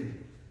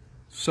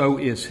 so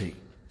is He.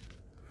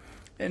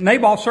 And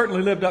Nabal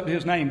certainly lived up to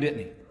his name, didn't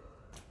he?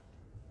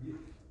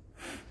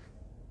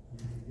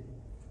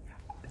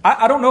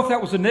 I don't know if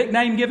that was a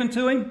nickname given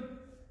to him.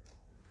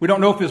 We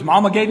don't know if his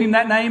mama gave him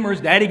that name or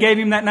his daddy gave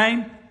him that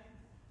name.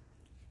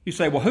 You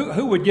say, well,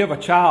 who would give a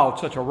child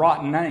such a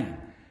rotten name?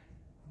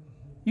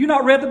 You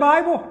not read the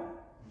Bible?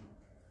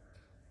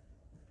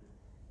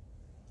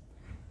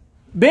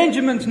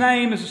 Benjamin's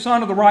name is the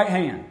son of the right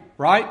hand,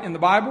 right, in the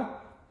Bible?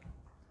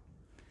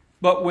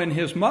 But when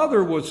his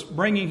mother was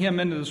bringing him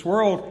into this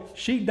world,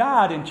 she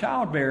died in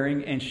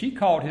childbearing, and she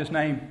called his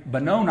name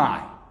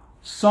Benoni,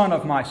 son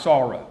of my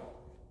sorrow.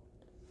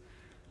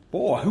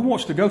 Boy, who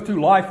wants to go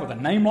through life with a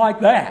name like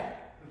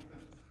that?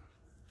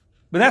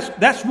 But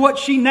that's what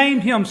she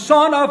named him,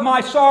 son of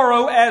my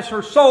sorrow, as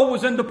her soul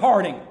was in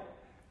departing.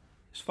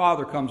 His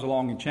father comes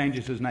along and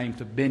changes his name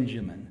to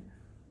Benjamin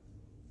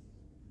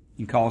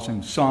and calls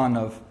him son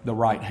of the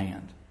right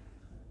hand.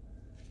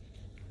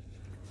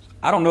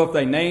 I don't know if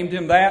they named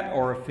him that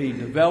or if he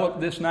developed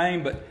this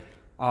name, but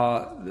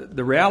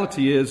the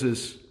reality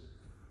is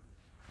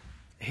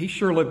he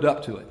sure lived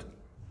up to it.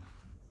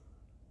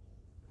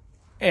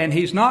 And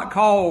he's not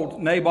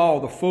called Nabal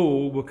the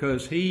fool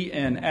because he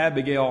and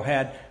Abigail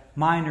had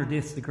minor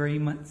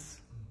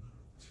disagreements.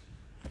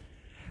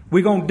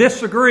 We're going to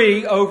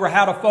disagree over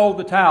how to fold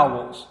the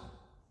towels.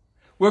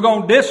 We're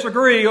going to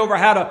disagree over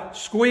how to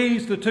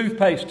squeeze the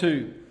toothpaste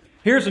tube.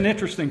 Here's an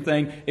interesting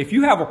thing. If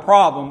you have a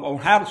problem on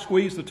how to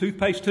squeeze the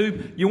toothpaste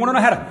tube, you want to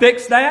know how to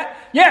fix that?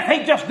 Yeah,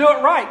 hey, just do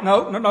it right.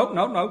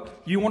 No.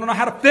 You want to know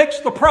how to fix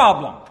the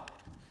problem.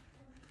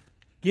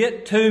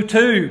 Get 2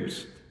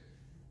 tubes.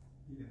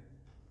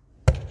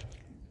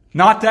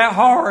 Not that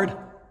hard.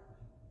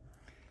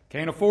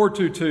 Can't afford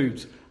 2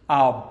 tubes.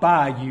 I'll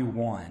buy you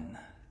one.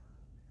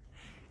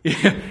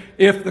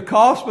 If the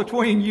cost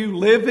between you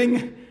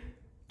living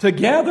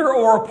together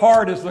or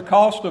apart is the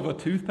cost of a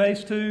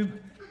toothpaste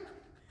tube,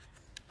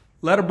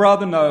 let a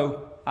brother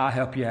know, I'll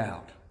help you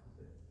out.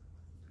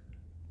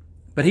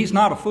 But he's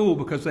not a fool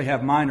because they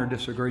have minor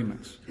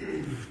disagreements.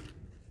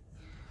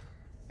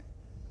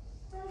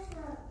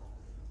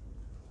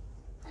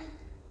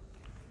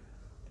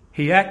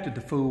 He acted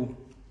the fool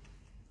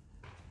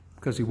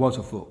because he was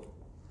a fool.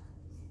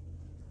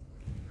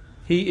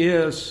 He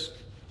is,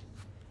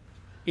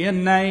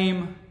 in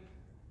name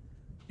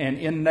and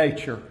in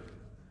nature,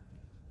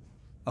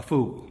 a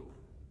fool.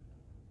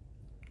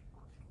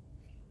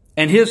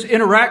 And his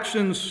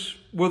interactions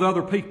with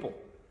other people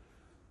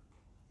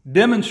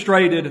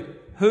demonstrated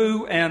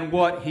who and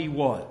what he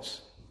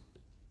was.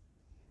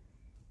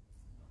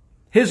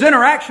 His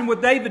interaction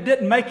with David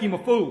didn't make him a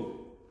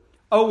fool.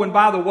 Oh, and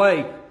by the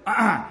way,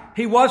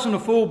 he wasn't a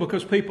fool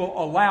because people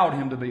allowed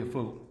him to be a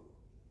fool.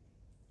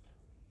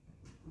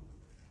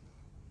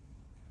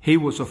 He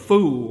was a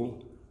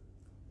fool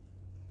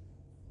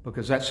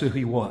because that's who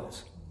he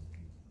was.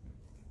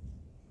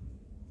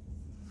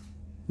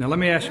 Now let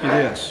me ask you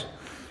this.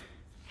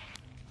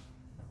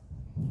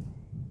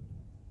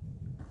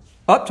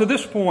 Up to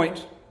this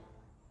point,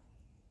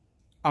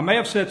 I may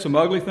have said some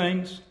ugly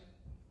things.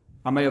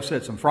 I may have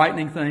said some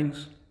frightening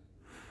things.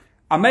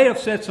 I may have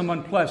said some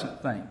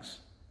unpleasant things,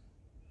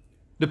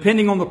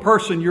 depending on the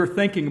person you're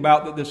thinking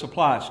about that this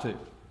applies to.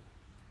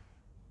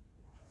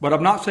 But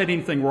I've not said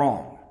anything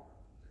wrong,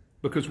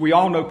 because we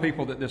all know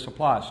people that this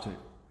applies to.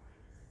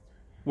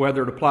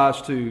 Whether it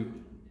applies to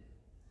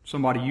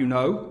somebody you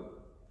know,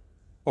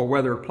 or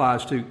whether it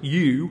applies to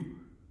you,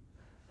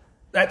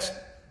 that's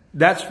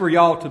for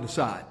y'all to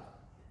decide.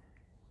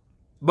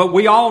 But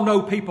we all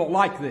know people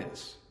like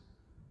this.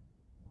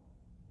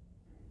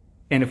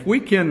 And if we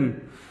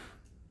can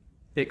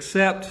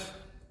accept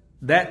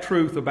that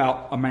truth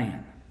about a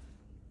man,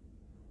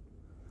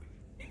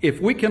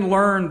 if we can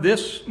learn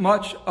this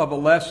much of a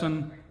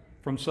lesson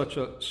from such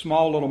a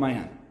small little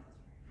man,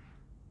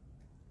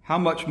 how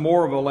much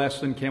more of a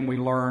lesson can we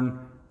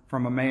learn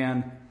from a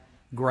man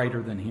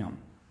greater than him?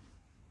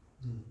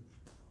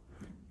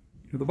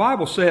 The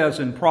Bible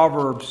says in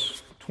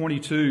Proverbs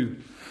 22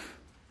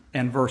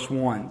 and verse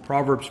 1,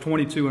 Proverbs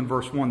 22 and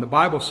verse 1, the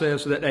Bible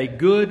says that a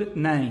good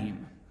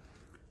name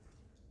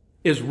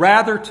is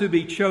rather to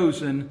be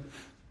chosen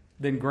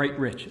than great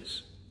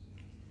riches.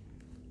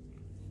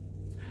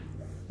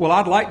 Well,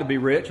 I'd like to be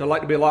rich. I'd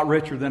like to be a lot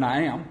richer than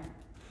I am.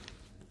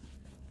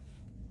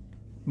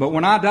 But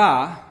when I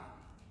die,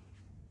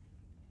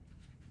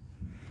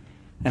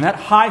 and that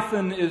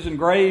hyphen is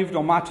engraved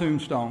on my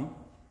tombstone,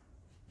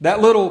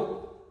 that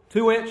little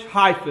 2-inch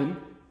hyphen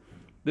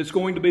that's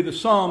going to be the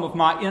sum of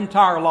my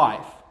entire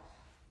life,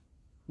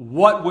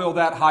 what will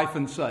that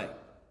hyphen say?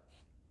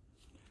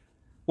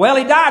 Well,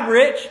 he died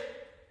rich.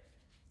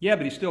 Yeah,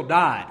 but he still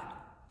died.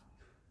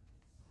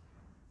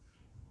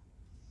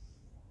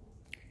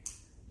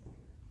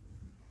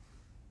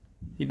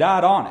 He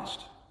died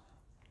honest.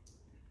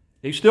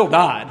 He still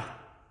died.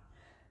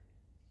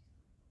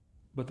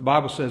 But the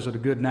Bible says that a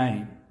good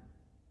name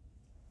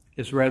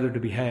is rather to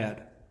be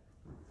had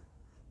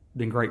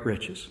than great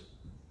riches.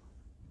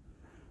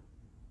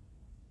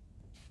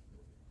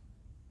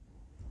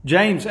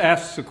 James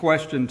asks a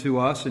question to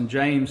us in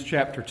James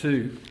chapter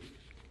 2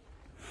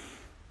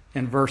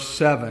 and verse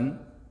 7.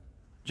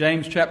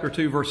 James chapter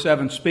 2 verse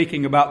 7,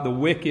 speaking about the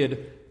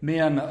wicked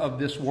men of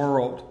this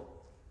world.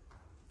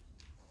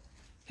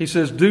 He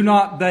says, "Do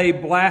not they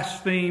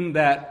blaspheme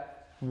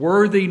that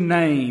worthy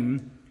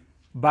name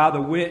by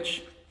the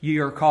which ye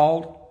are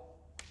called?"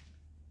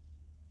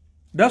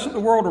 Doesn't the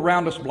world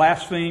around us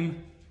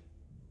blaspheme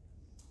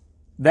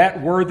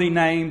that worthy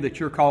name that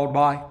you're called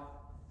by?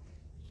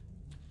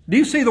 Do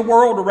you see the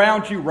world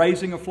around you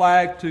raising a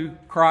flag to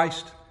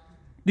Christ?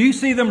 Do you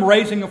see them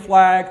raising a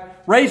flag,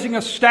 raising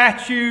a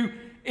statue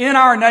in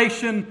our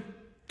nation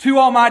to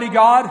Almighty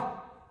God?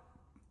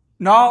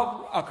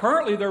 No,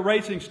 currently they're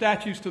raising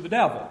statues to the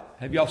devil.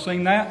 Have y'all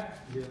seen that?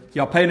 Yes.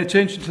 Y'all paying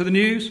attention to the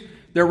news?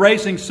 They're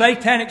raising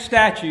satanic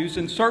statues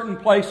in certain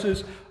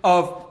places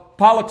of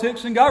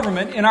politics and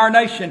government in our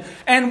nation.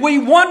 And we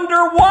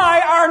wonder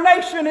why our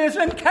nation is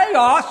in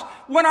chaos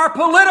when our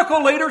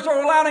political leaders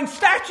are allowing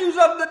statues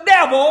of the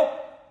devil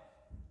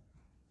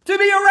to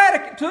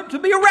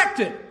be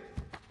erected.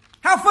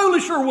 How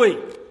foolish are we?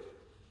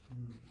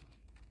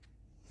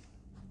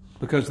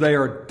 Because they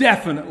are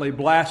definitely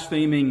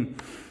blaspheming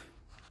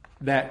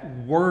that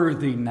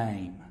worthy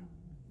name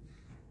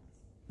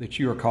that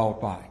you are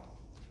called by.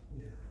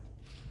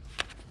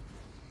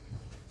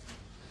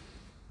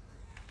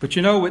 But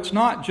you know, it's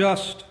not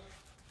just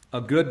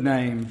a good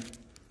name,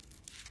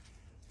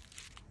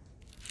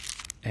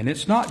 and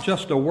it's not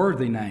just a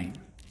worthy name.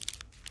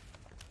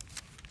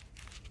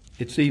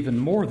 It's even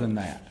more than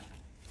that.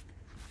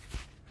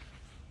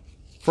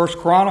 1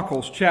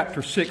 Chronicles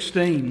chapter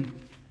 16.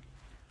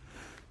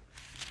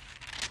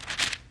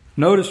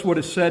 Notice what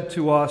is said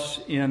to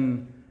us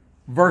in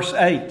verse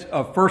 8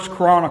 of 1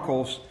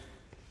 Chronicles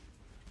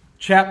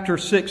chapter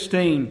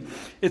 16.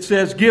 It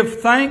says,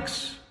 "Give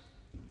thanks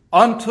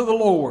unto the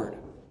Lord.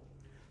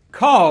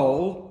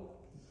 Call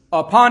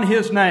upon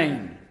His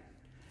name.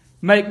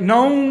 Make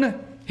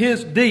known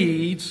His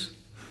deeds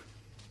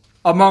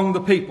among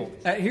the people."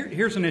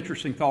 Here's an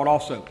interesting thought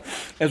also.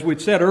 As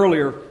we'd said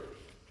earlier,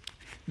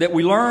 that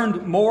we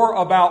learned more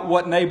about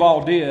what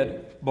Nabal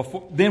did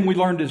then we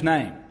learned his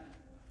name.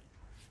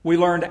 We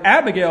learned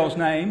Abigail's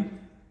name,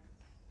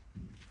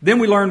 then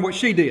we learned what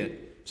she did.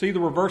 See the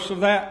reverse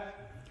of that?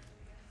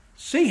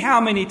 See how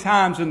many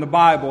times in the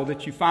Bible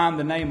that you find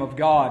the name of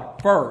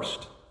God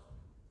first,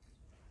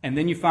 and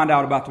then you find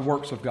out about the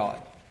works of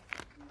God.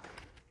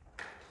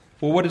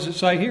 Well, what does it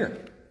say here?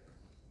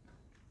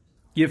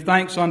 Give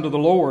thanks unto the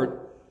Lord.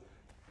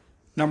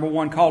 Number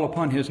one, call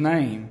upon His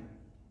name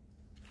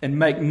and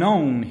make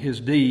known His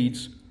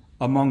deeds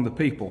among the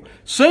people.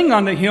 Sing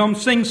unto Him,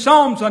 sing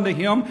psalms unto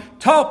Him,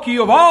 talk ye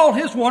of all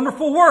His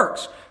wonderful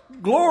works.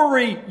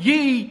 Glory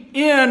ye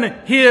in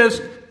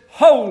His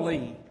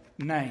holy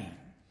name.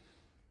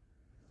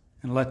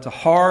 And let the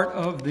heart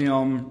of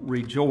them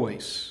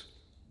rejoice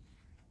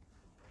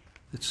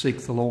that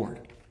seek the Lord.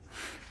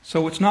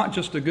 So it's not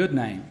just a good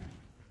name.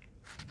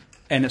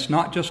 And it's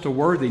not just a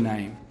worthy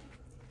name.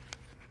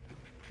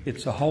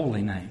 It's a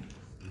holy name.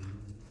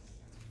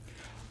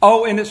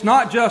 Oh, and it's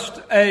not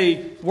just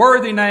a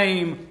worthy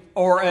name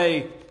or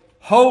a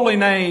holy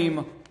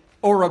name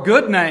or a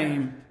good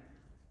name.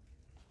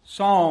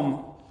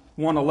 Psalm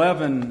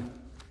 111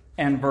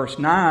 and verse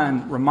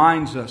 9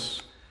 reminds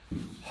us,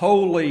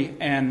 holy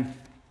and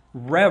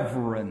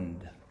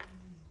reverend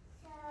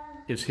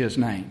is His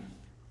name.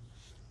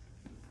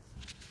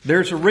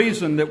 There's a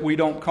reason that we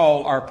don't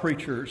call our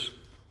preachers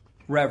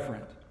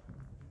reverend.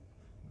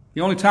 The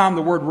only time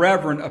the word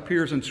reverend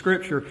appears in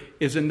Scripture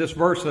is in this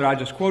verse that I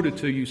just quoted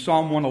to you,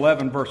 Psalm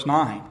 111, verse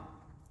 9.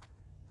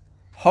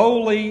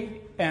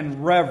 Holy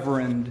and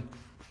reverend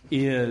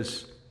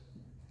is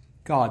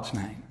God's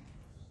name.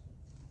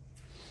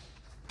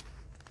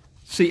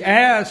 See,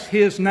 as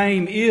His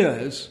name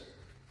is,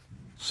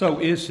 so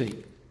is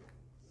He.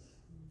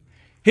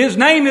 His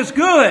name is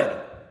good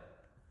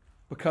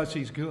because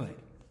He's good.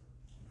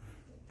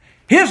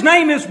 His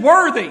name is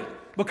worthy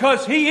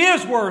because He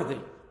is worthy.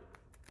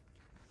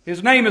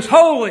 His name is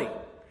holy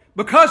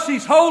because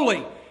He's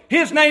holy.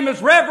 His name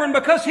is reverend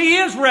because He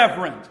is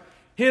reverend.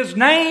 His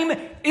name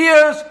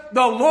is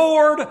the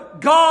Lord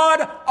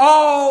God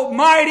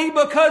Almighty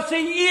because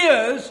He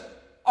is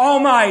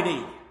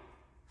Almighty.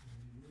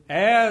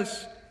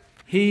 As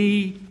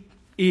He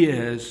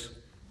is,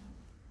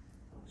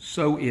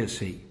 so is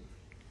He.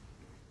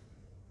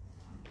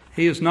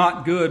 He is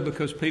not good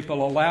because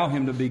people allow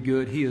Him to be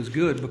good. He is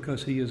good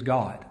because He is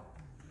God.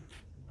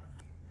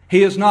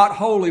 He is not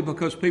holy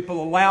because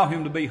people allow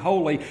Him to be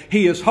holy.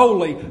 He is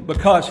holy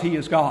because He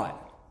is God.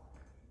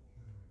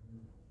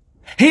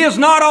 He is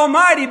not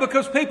almighty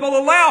because people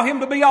allow Him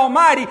to be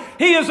almighty.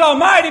 He is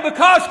almighty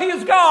because He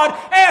is God.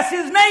 As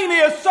His name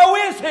is, so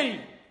is He.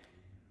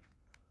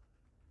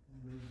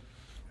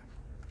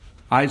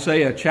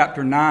 Isaiah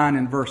chapter 9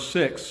 and verse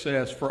 6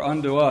 says, "For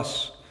unto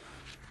us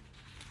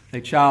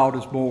a child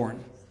is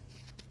born."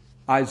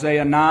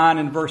 Isaiah 9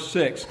 and verse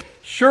 6.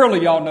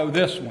 Surely y'all know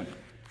this one.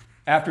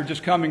 After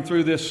just coming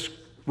through this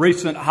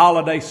recent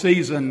holiday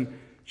season,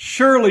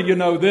 surely you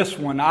know this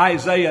one.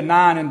 Isaiah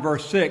 9 and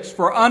verse 6.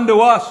 "For unto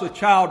us a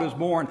child is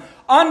born,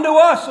 unto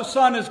us a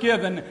son is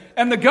given,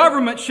 and the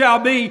government shall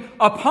be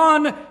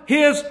upon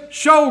His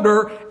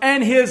shoulder,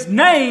 and His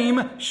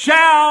name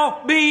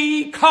shall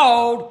be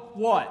called"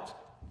 what?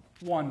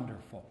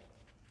 Wonderful.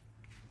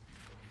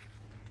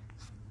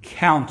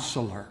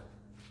 Counselor.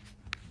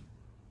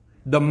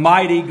 The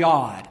mighty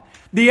God.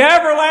 The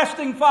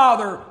everlasting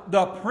Father.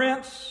 The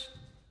Prince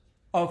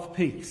of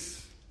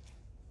Peace.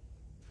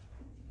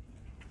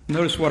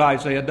 Notice what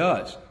Isaiah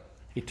does.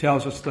 He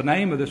tells us the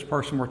name of this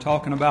person we're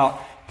talking about,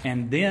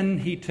 and then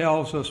he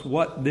tells us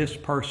what this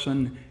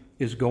person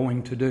is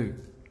going to do.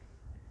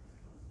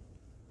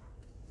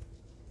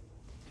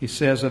 He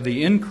says, "Of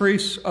the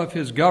increase of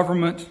His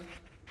government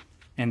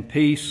and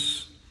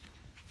peace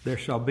there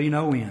shall be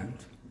no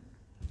end.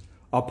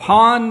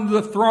 Upon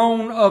the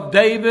throne of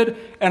David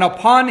and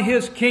upon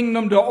His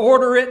kingdom, to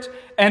order it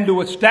and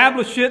to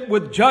establish it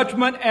with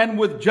judgment and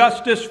with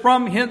justice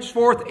from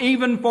henceforth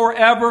even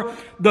forever.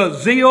 The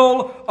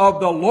zeal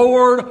of the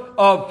Lord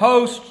of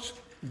hosts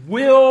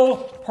will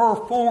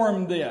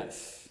perform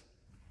this."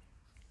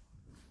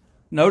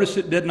 Notice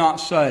it did not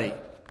say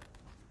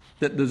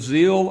that the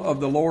zeal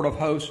of the Lord of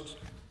hosts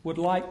would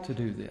like to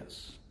do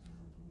this.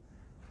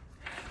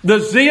 The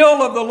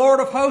zeal of the Lord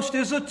of hosts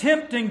is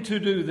attempting to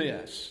do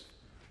this.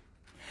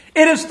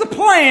 It is the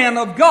plan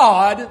of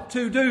God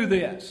to do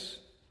this.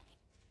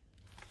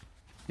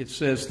 It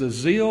says the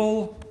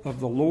zeal of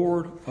the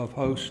Lord of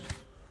hosts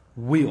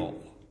will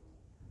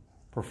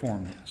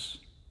perform this.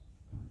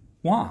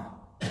 Why?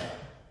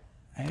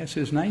 As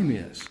His name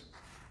is,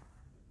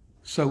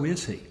 so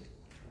is He.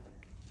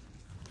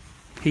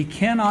 He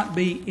cannot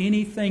be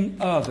anything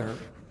other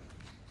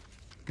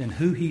than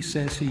who He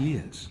says He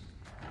is.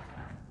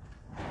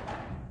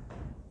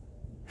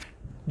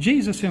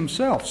 Jesus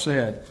himself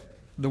said,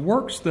 "The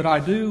works that I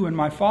do in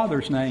my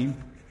Father's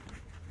name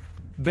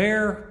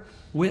bear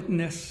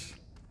witness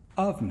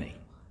of me."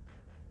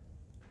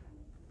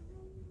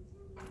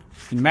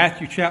 In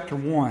Matthew chapter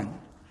 1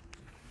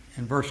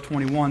 and verse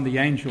 21, the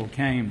angel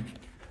came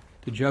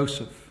to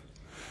Joseph,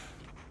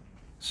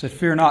 said,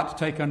 "Fear not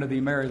to take unto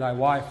thee Mary thy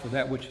wife, for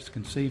that which is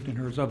conceived in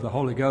her is of the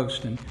Holy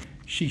Ghost, and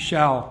she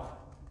shall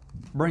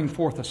bring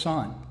forth a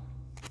son.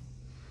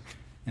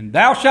 And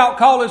thou shalt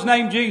call his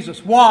name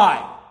Jesus."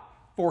 Why?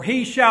 "For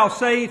he shall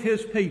save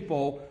his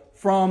people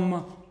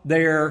from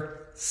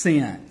their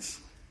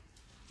sins."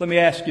 Let me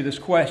ask you this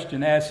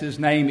question, as his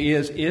name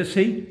is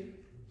he?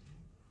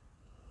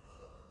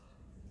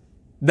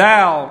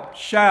 Thou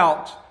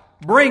shalt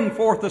bring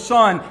forth a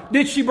son.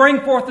 Did she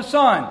bring forth a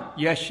son?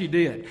 Yes, she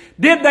did.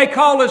 Did they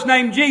call his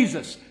name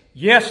Jesus?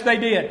 Yes, they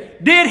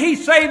did. Did he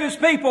save his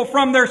people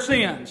from their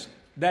sins?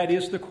 That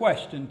is the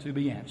question to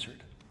be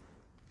answered.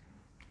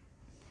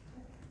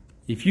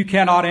 If you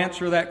cannot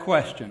answer that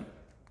question,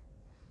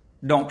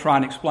 don't try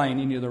and explain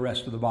any of the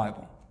rest of the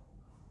Bible.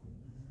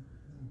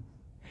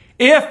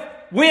 If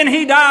when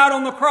he died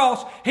on the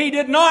cross, he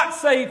did not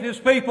save his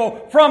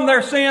people from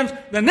their sins,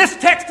 then this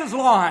text is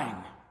lying.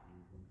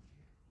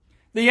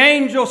 The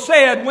angel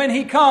said when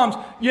he comes,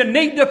 you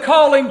need to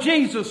call him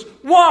Jesus.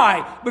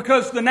 Why?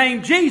 Because the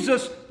name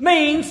Jesus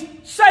means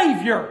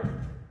Savior.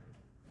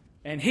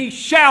 And he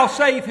shall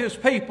save his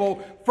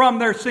people from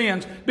their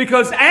sins.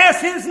 Because as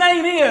his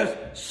name is,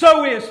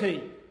 so is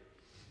he.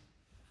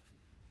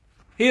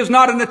 He is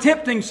not an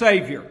attempting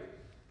Savior.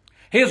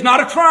 He is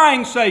not a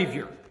trying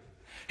Savior.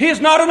 He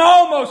is not an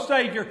almost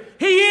Savior.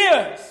 He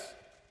is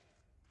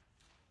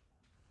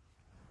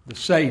the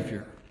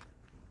Savior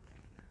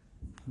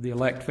of the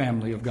elect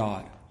family of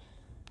God.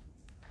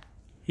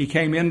 He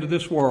came into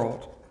this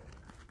world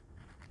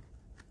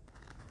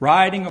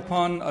riding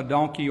upon a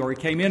donkey, or he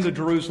came into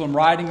Jerusalem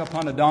riding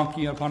upon a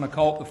donkey, upon a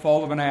colt, the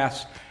foal of an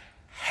ass,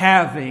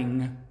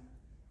 having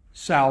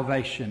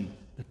salvation,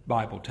 the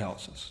Bible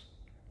tells us.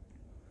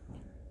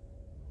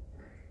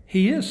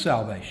 He is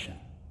salvation.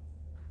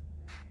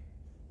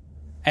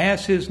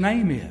 As his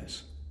name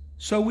is,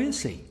 so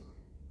is he.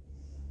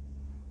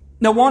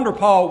 No wonder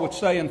Paul would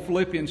say in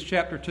Philippians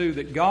chapter 2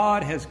 that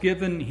God has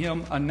given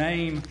him a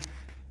name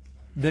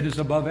that is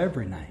above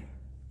every name.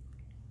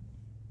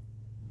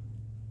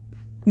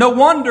 No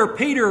wonder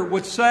Peter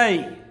would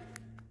say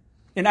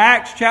in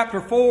Acts chapter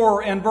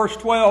 4 and verse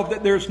 12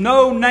 that there's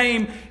no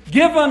name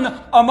given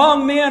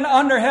among men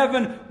under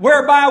heaven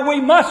whereby we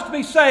must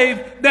be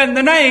saved than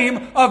the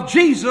name of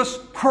Jesus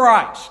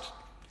Christ.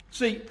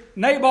 See,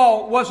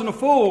 Nabal wasn't a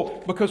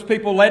fool because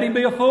people let him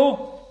be a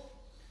fool.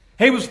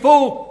 He was a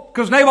fool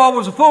because Nabal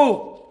was a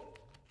fool.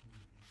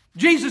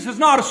 Jesus is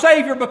not a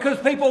Savior because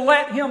people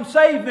let him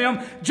save them.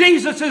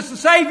 Jesus is the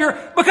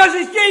Savior because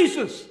he's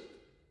Jesus.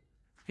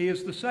 He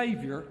is the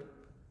Savior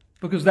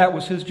because that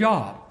was his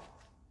job.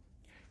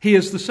 He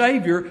is the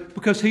Savior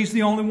because he's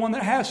the only one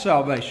that has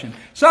salvation.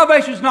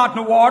 Salvation is not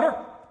in the water.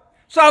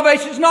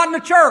 Salvation is not in the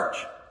church.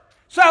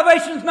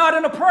 Salvation is not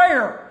in a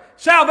prayer.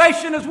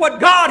 Salvation is what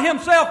God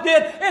himself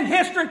did in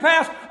history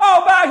past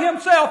all by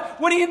himself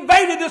when he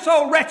invaded this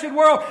old wretched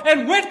world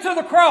and went to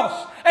the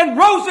cross and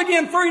rose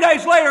again 3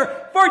 days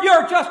later for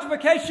your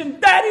justification.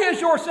 That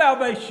is your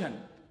salvation.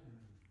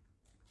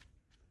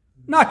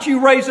 Not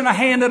you raising a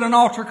hand at an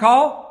altar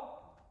call.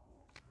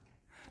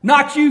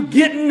 Not you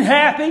getting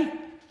happy.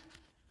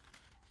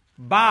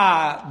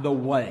 By the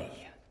way,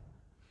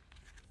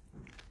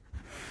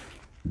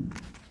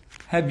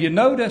 have you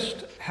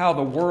noticed how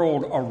the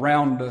world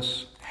around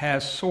us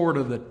has sort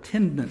of the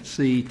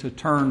tendency to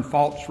turn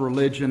false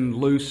religion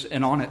loose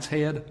and on its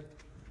head?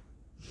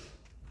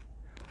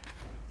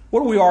 What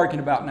are we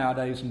arguing about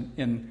nowadays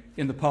in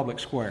the public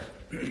square?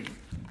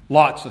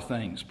 Lots of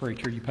things,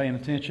 preacher. You paying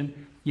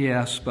attention?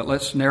 Yes, but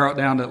let's narrow it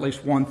down to at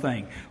least one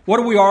thing. What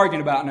are we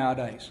arguing about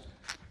nowadays?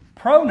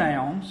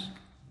 Pronouns,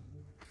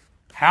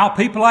 how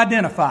people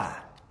identify,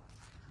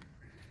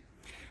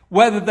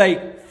 whether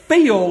they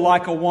feel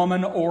like a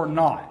woman or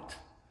not.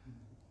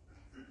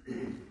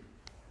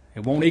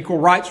 It won't equal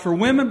rights for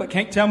women, but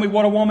can't tell me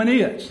what a woman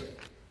is.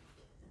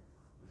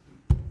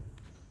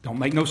 Don't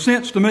make no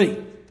sense to me.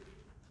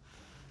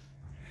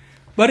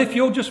 But if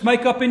you'll just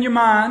make up in your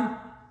mind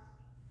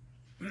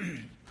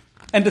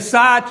and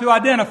decide to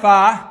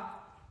identify,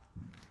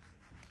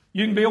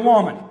 you can be a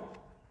woman.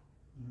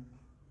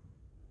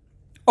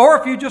 Or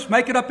if you just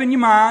make it up in your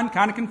mind,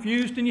 kind of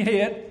confused in your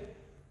head,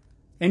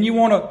 and you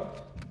want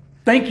to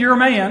think you're a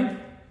man,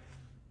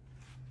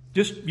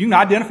 you can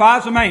identify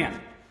as a man.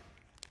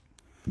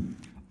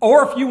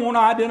 Or if you want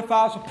to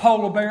identify as a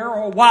polar bear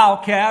or a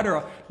wildcat or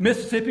a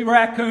Mississippi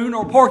raccoon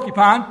or a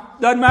porcupine,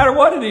 doesn't matter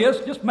what it is,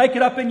 just make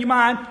it up in your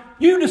mind.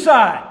 You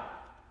decide.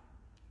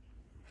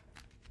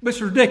 But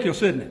it's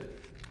ridiculous, isn't it?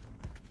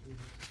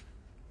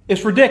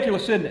 It's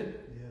ridiculous, isn't it?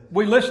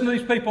 We listen to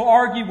these people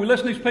argue, we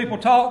listen to these people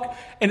talk,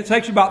 and it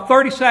takes you about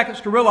 30 seconds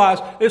to realize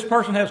this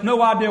person has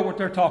no idea what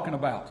they're talking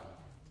about.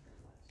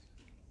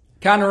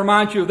 Kind of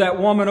reminds you of that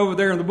woman over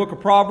there in the book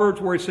of Proverbs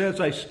where it says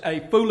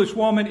a foolish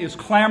woman is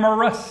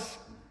clamorous.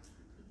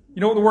 You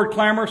know what the word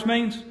clamorous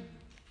means?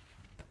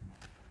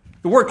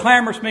 The word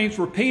clamorous means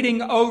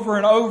repeating over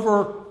and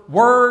over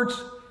words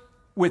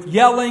with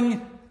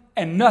yelling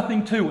and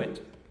nothing to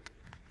it.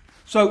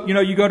 So,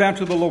 you go down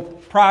to the little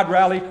pride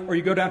rally or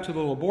you go down to the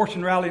little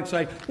abortion rally and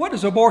say, what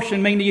does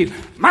abortion mean to you?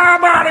 My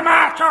body,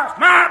 my choice,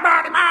 my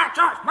body, my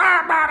choice,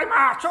 my body,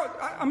 my choice.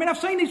 I mean, I've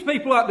seen these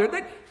people out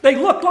there. They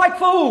look like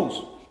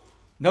fools.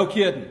 No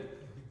kidding.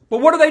 But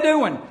what are they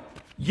doing?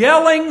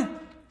 Yelling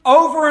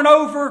over and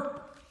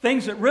over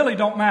things that really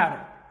don't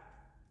matter.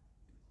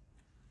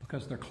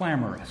 Because they're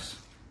clamorous.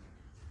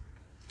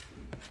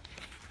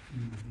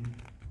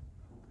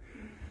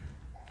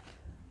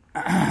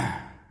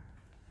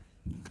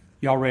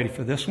 Y'all ready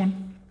for this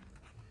one?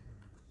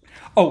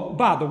 Oh,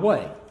 by the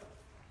way,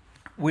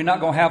 we're not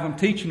going to have them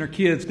teaching their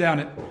kids down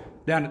at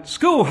the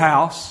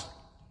schoolhouse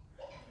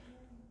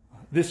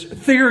this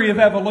theory of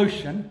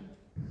evolution.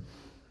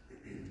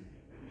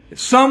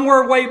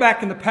 Somewhere way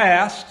back in the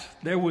past,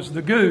 there was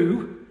the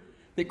goo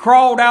that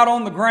crawled out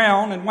on the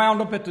ground and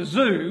wound up at the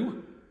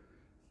zoo,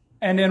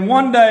 and then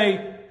one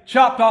day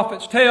chopped off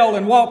its tail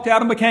and walked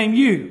out and became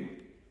you.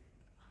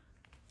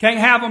 Can't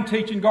have them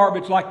teaching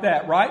garbage like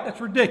that, right? That's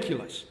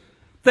ridiculous.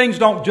 Things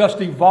don't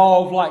just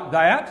evolve like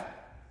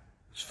that.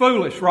 It's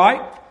foolish,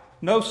 right?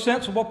 No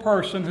sensible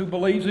person who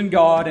believes in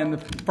God in the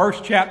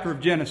first chapter of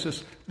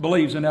Genesis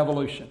believes in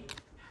evolution.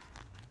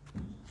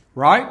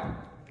 Right?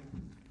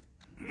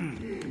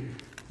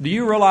 Do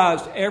you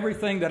realize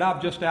everything that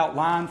I've just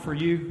outlined for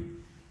you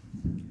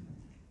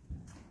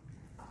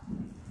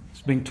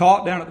is being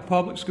taught down at the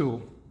public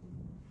school?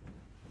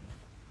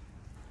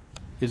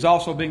 Is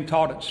also being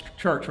taught at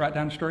church right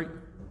down the street?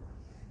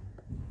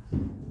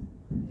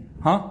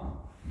 Huh?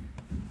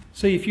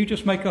 See, if you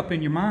just make up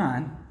in your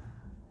mind,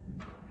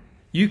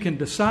 you can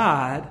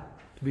decide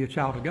to be a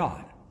child of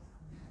God.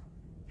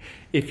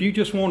 If you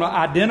just want to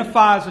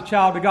identify as a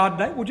child of God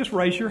today, well, just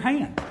raise your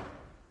hand.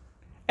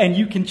 And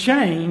you can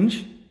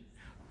change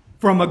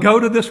from a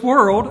goat of this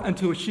world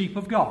into a sheep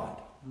of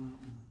God.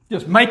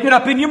 Just make it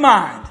up in your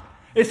mind.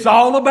 It's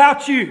all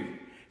about you.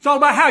 It's all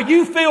about how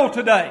you feel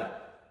today.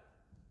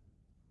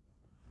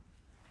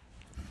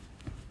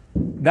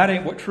 That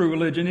ain't what true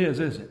religion is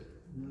it?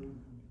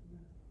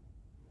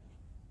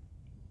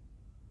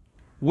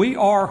 We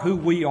are who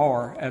we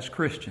are as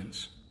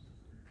Christians.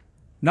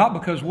 Not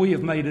because we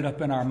have made it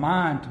up in our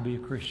mind to be a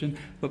Christian,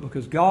 but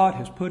because God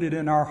has put it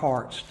in our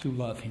hearts to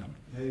love Him.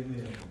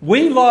 Amen.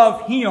 We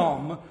love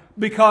Him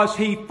because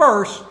He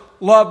first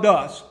loved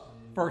us.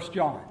 1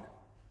 John.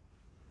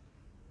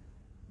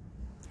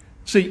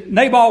 See,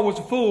 Nabal was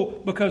a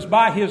fool because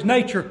by his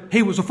nature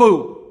he was a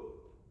fool.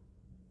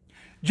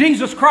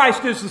 Jesus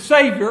Christ is the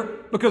Savior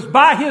because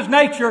by His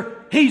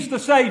nature He's the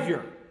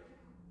Savior.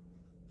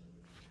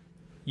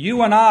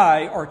 You and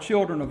I are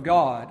children of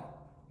God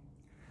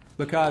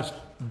because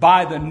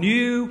by the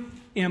new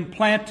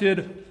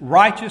implanted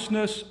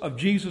righteousness of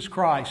Jesus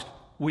Christ,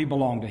 we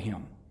belong to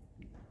Him.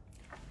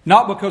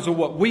 Not because of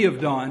what we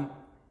have done,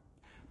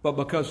 but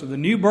because of the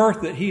new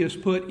birth that He has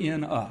put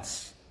in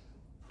us.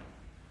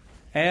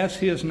 As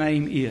His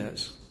name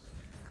is,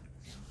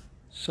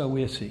 so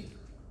is He.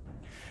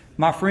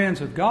 My friends,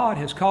 if God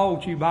has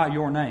called you by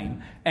your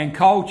name and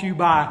called you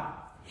by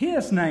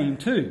His name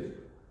too,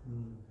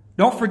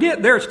 don't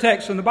forget there's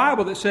text in the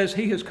Bible that says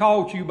He has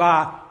called you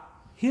by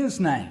His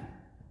name.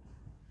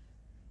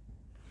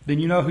 Then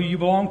you know who you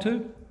belong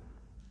to?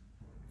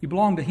 You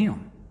belong to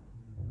Him.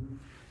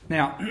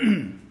 Now,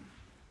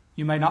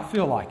 you may not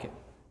feel like it.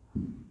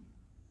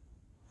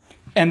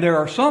 And there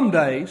are some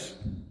days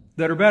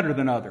that are better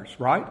than others,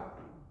 right?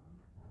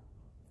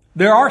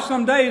 There are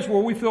some days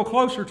where we feel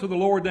closer to the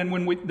Lord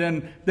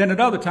than at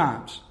other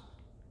times.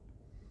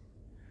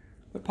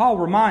 But Paul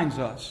reminds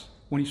us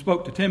when he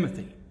spoke to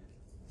Timothy,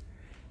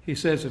 he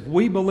says, if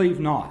we believe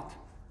not,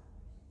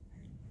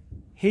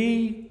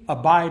 He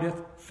abideth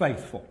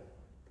faithful.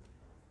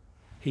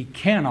 He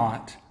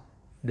cannot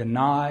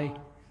deny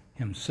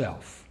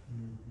Himself.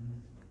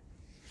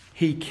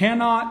 He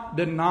cannot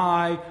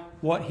deny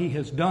what He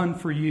has done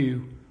for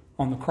you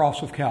on the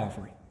cross of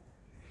Calvary.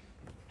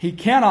 He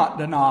cannot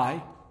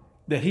deny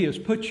that He has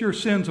put your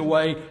sins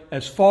away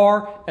as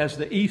far as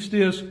the east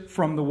is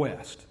from the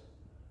west.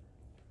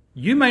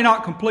 You may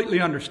not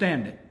completely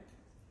understand it.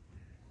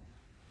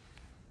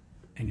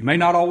 And you may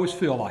not always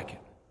feel like it.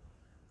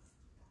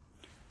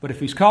 But if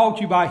He's called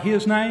you by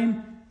His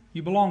name,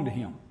 you belong to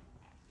Him.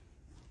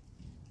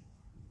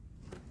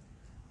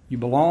 You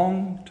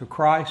belong to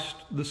Christ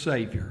the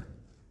Savior.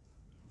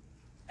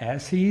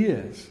 As He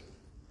is,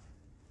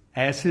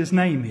 as His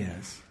name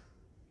is,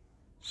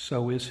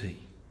 so is He.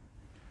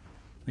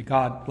 May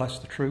God bless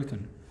the truth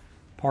and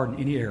pardon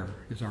any error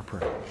is our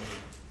prayer.